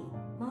for tea,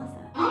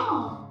 Martha.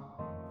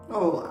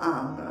 Oh,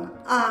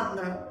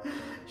 Anna,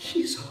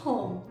 she's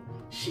home.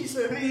 She's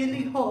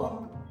really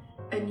home.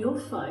 And you'll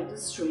find a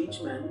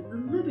strange man in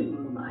the living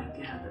room, I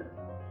gather.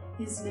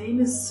 His name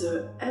is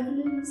Sir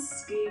Evelyn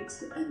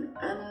Scathe, and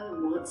Anna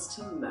wants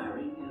to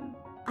marry him.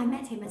 I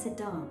met him at a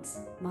dance,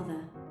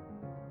 Mother.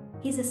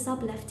 He's a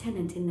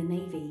sub-lieutenant in the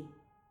Navy.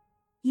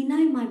 You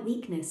know my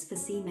weakness for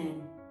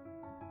seamen.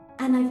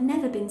 And I've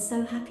never been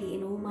so happy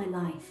in all my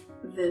life.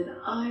 Then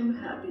I'm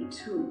happy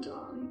too,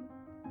 darling.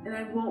 And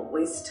I won't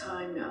waste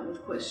time now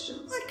with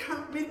questions. I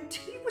can't make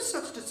tea with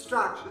such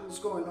distractions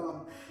going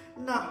on.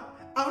 Now,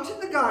 out in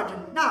the garden,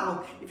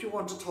 now, if you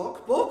want to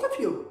talk, both of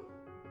you.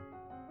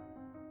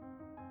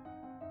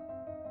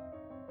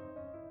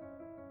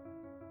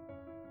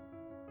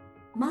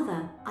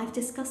 Mother, I've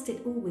discussed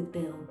it all with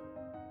Bill.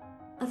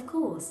 Of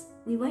course,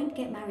 we won't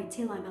get married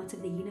till I'm out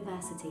of the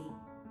university.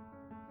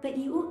 But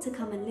you ought to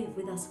come and live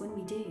with us when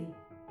we do.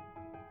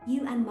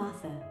 You and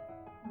Martha.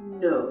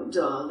 No,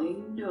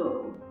 darling,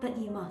 no. But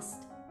you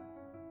must.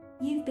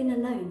 You've been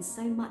alone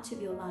so much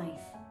of your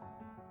life.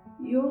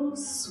 You're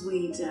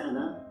sweet,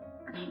 Anna,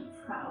 and I'm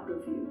proud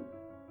of you.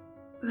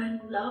 But I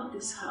love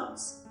this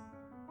house.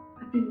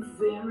 I've been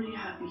very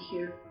happy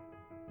here,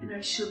 and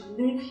I shall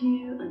live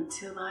here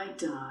until I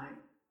die.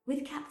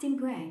 With Captain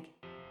Gregg?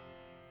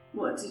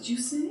 What did you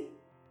say?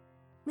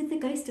 With the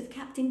ghost of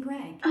Captain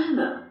Gregg.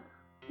 Anna,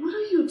 what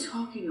are you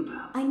talking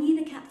about? I knew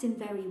the captain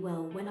very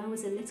well when I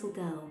was a little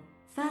girl.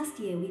 First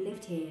year we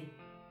lived here.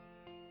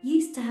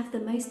 Used to have the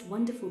most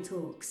wonderful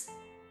talks.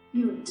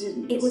 You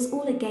didn't. It was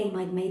all a game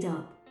I'd made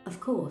up, of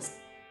course.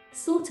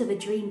 Sort of a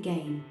dream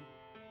game.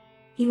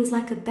 He was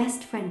like a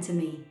best friend to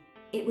me.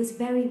 It was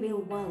very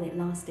real while it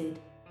lasted.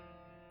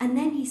 And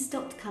then he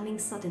stopped coming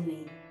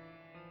suddenly.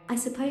 I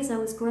suppose I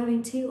was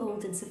growing too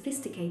old and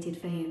sophisticated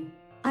for him.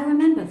 I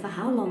remember for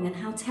how long and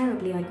how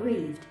terribly I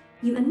grieved.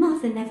 You and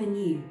Martha never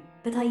knew,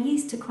 but I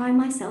used to cry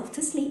myself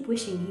to sleep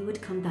wishing he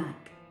would come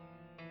back.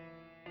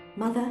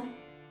 Mother,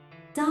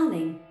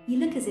 darling, you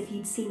look as if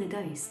you'd seen a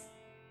ghost.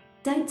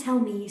 Don't tell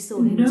me you saw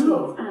him too.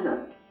 No,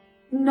 Anna,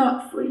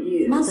 not for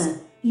years. Mother,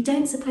 you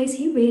don't suppose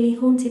he really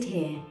haunted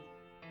here?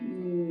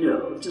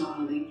 No,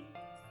 darling.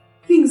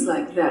 Things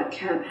like that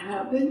can't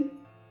happen.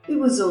 It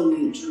was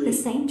only a dream. The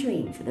same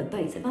dream for the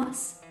both of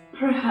us.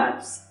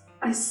 Perhaps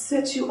I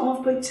set you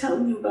off by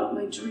telling you about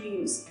my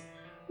dreams.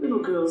 Little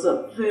little girls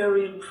are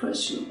very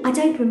impressionable. I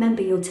don't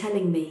remember your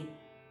telling me.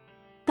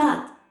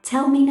 But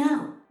tell me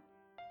now.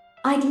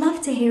 I'd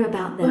love to hear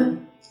about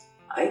them.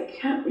 But I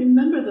can't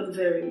remember them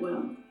very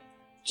well.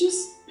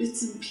 Just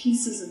bits and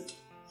pieces of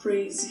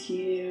phrase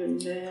here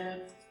and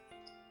there.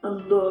 A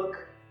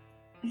look.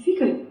 I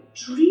think I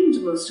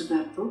dreamed most of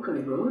that book I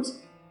wrote.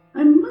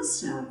 I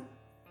must have.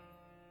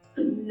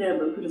 I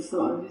never could have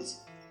thought of it.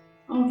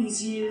 All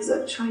these years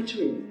I've tried to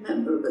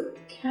remember, but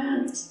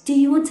can't. Do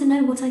you want to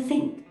know what I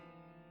think?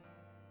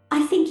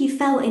 I think you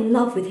fell in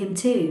love with him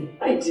too.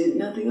 I did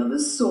nothing of the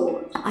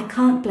sort. I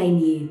can't blame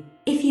you,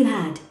 if you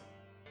had.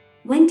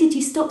 When did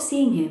you stop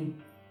seeing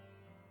him?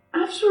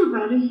 After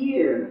about a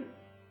year.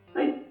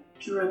 I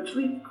dreamt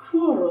we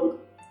quarreled.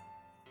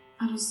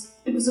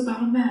 It was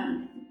about a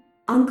man.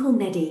 Uncle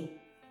Neddy.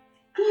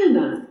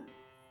 Anna,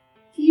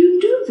 you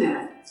knew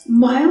that.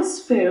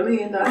 Miles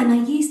Fairley and I... And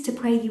I used to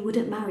pray you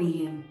wouldn't marry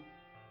him.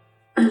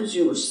 And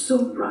you were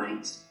so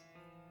right.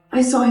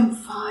 I saw him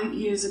 5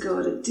 years ago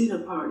at a dinner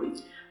party,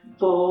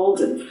 bald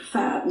and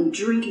fat and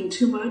drinking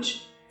too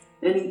much,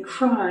 and he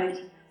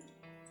cried.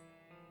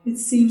 It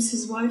seems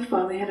his wife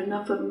finally had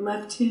enough of him,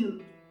 left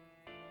him.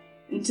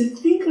 And to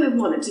think I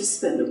wanted to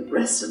spend the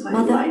rest of my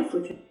life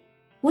with him.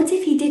 What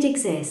if he did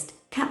exist,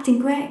 Captain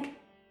Greg?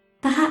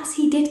 Perhaps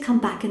he did come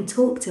back and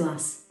talk to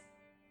us.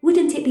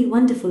 Wouldn't it be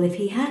wonderful if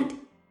he had?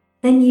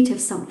 Then you'd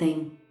have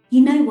something, you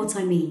know what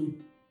I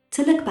mean,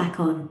 to look back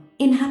on,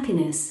 in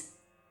happiness.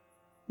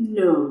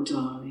 No,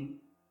 darling.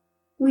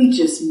 We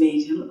just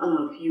made him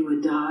up, you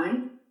and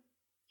I.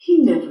 He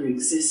never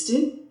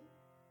existed.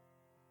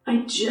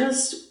 I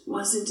just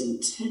wasn't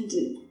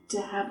intended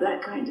to have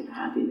that kind of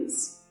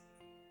happiness.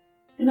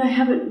 And I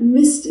haven't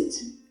missed it.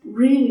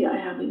 Really, I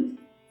haven't.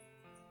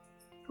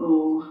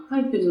 Oh,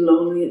 I've been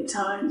lonely at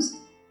times,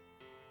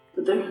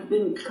 but there have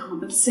been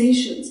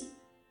compensations.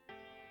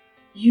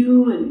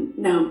 You and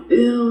now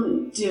Bill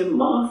and dear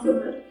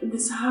Martha in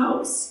this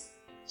house,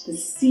 the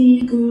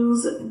sea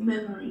girls and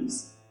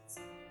memories.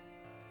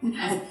 We've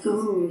had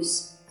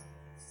those,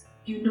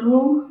 you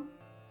know,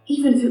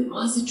 even if it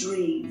was a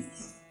dream.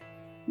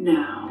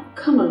 Now,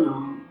 come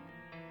along.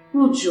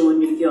 We'll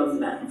join your young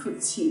man for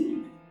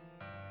tea.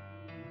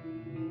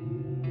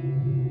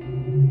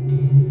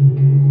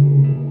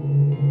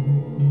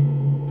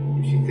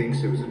 If she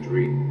thinks it was a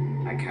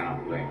dream, I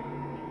cannot blame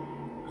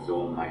her. It was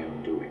all my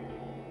own doing.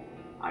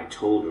 I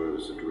told her it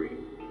was a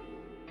dream.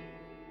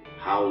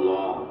 How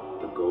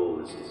long ago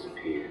has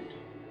disappeared?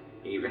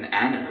 Even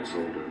Anna is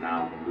older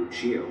now than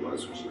Lucia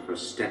was when she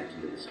first stepped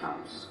into this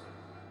house.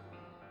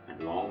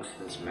 And long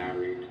since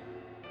married,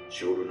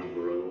 children of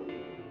her own,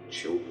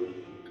 children,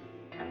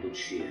 and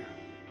Lucia.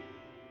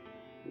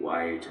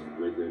 White and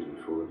withered and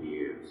full of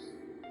years.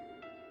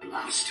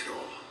 Blast it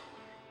all.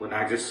 When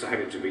I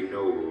decided to be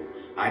noble,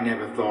 I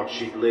never thought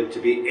she'd live to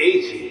be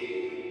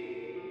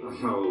 80.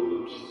 Oh,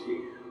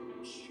 Lucia.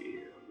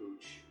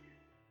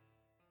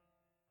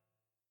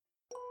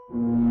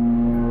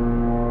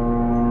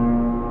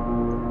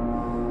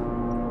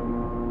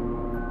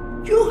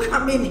 You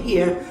come in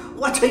here.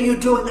 What are you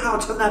doing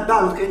out on that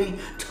balcony?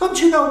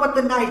 Don't you know what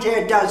the night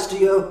air does to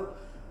you?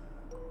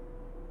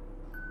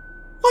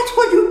 What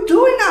were you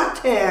doing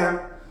out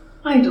there?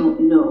 I don't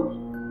know.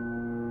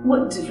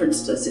 What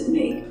difference does it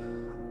make?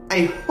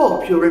 I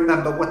hope you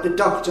remember what the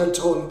doctor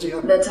told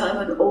you. That I'm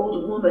an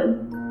old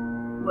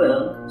woman.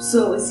 Well,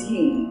 so is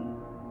he.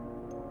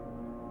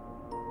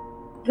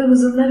 There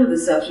was a letter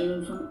this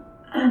afternoon from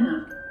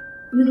Anna.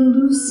 Little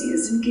Lucy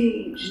is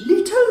engaged.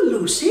 Little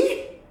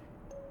Lucy?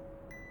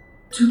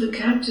 To the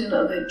captain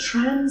of a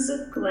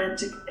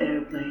transatlantic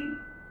airplane.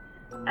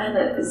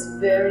 Anna is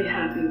very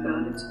happy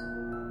about it.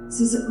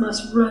 Says it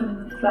must run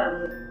in the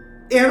family.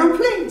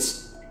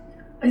 Aeroplanes?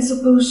 I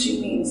suppose she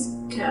means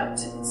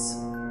captains.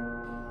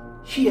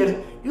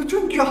 Here, you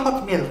drink your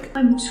hot milk.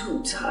 I'm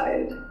too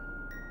tired.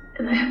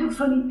 And I have a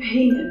funny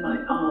pain in my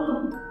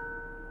arm.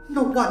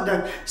 No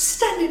wonder.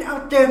 Standing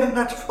out there in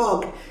that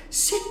fog.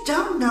 Sit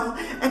down now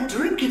and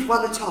drink it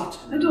while it's hot.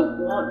 I don't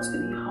want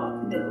any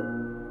hot milk.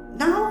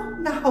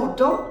 Now,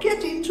 don't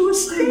get into a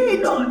state.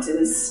 I'm not in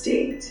a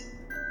state.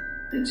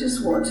 I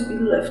just want to be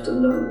left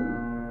alone.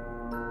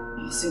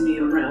 Bossing me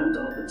around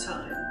all the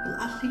time. Well,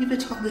 I'll leave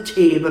it on the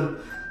table.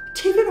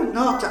 Take it or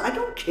not, I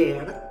don't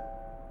care.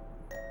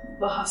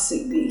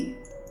 Bossing me.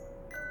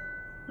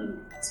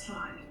 I'm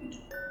tired.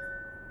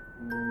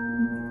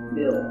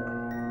 Milk.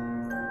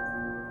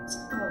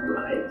 All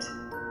right.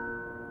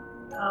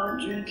 I'll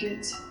drink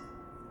it.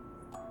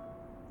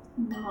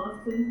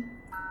 Martha.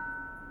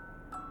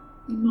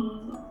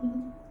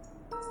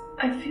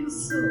 I feel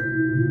so...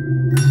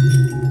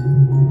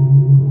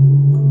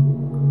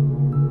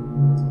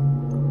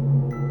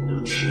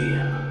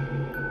 Lucia,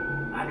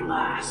 at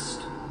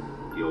last,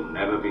 you'll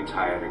never be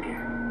tired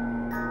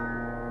again.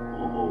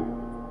 Oh,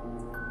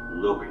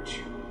 look at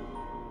you,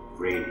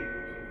 radiant,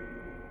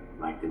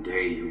 like the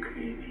day you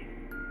came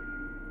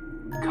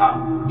here.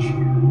 Come,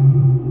 Lucia.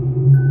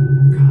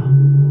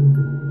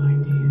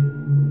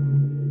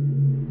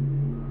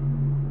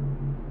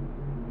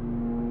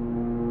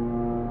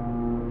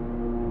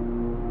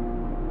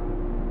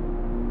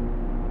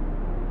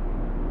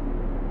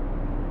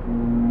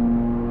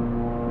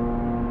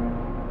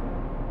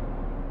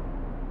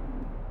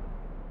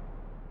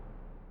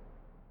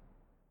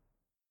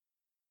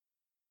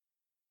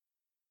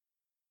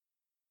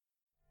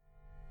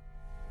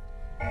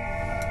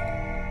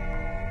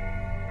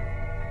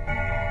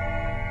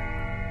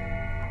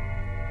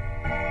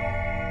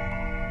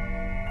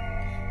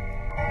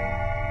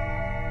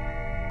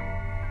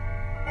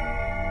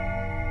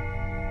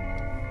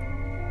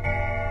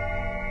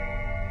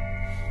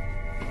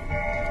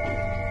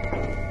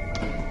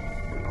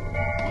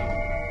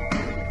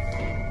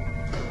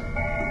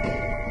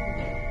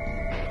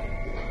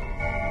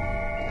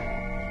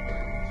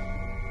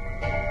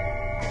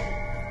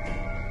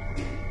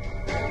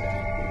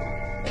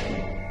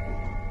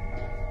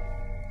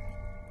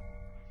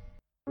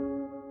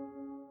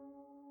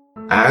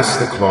 As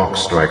the clock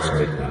strikes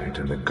midnight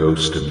and the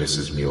ghost of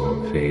Mrs.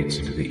 Muir fades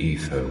into the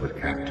ether with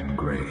Captain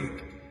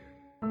Gregg,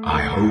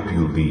 I hope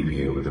you leave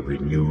here with a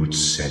renewed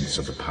sense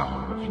of the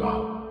power of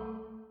love.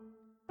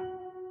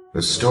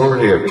 The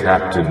story of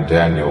Captain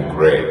Daniel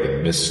Gregg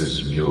and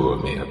Mrs. Muir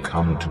may have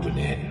come to an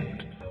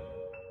end,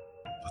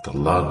 but the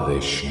love they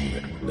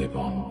shared will live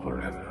on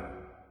forever.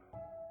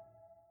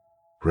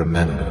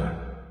 Remember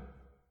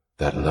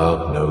that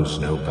love knows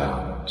no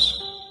bounds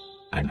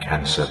and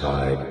can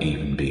survive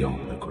even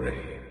beyond the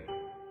grave.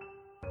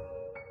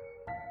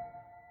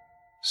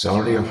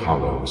 Zariya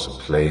Hollow is a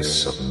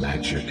place of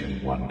magic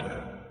and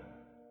wonder,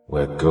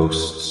 where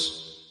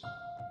ghosts,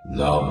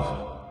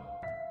 love,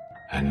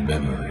 and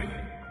memory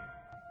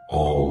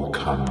all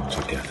come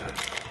together.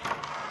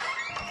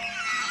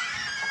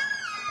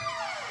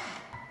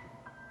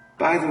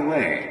 By the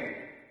way,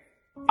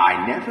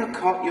 I never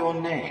caught your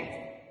name.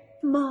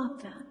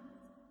 Martha.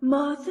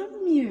 Martha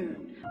Muir.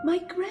 My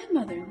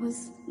grandmother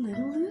was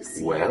little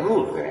Lucy.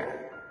 Well then.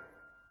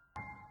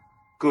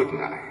 Good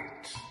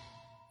night.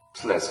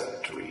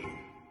 Pleasant dream.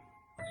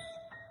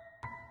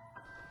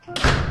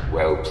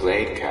 Well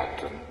played,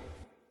 Captain.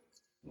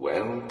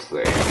 Well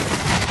played.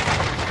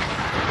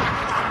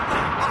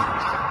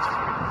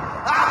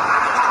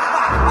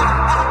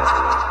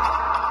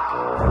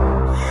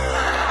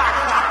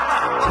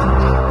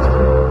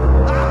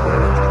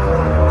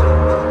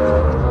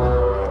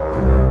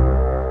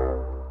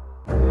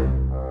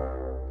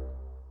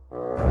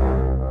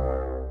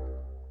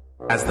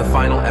 As the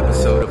final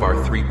episode of our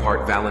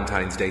 3-part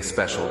Valentine's Day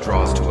special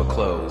draws to a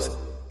close,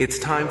 it's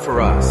time for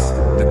us,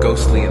 the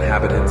ghostly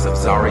inhabitants of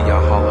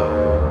Zariya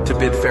Hollow, to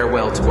bid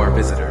farewell to our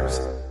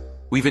visitors.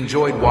 We've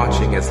enjoyed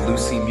watching as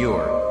Lucy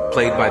Muir,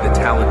 played by the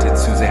talented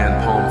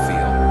Suzanne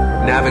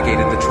Palmfield,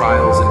 navigated the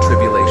trials and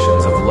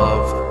tribulations of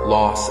love,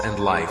 loss, and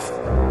life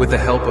with the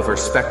help of her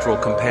spectral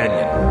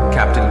companion,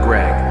 Captain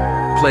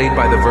Gregg, played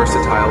by the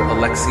versatile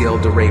Alexiel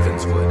de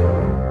Ravenswood.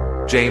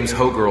 James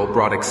Hogerl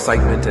brought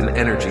excitement and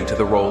energy to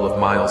the role of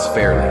Miles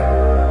Fairley,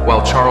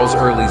 while Charles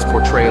Early's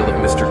portrayal of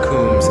Mr.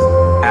 Coombs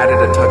added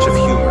a touch of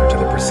humor to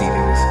the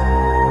proceedings.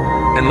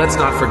 And let's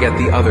not forget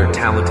the other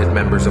talented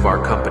members of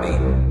our company,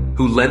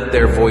 who lent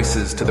their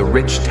voices to the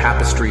rich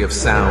tapestry of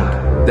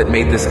sound that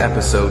made this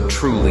episode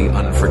truly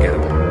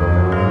unforgettable.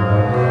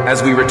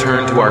 As we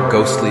return to our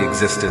ghostly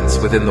existence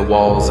within the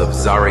walls of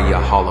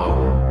Zariya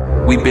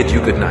Hollow, we bid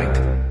you good night.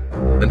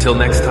 Until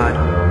next time,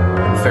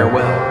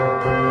 farewell.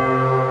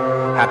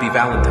 Happy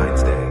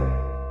Valentine's Day.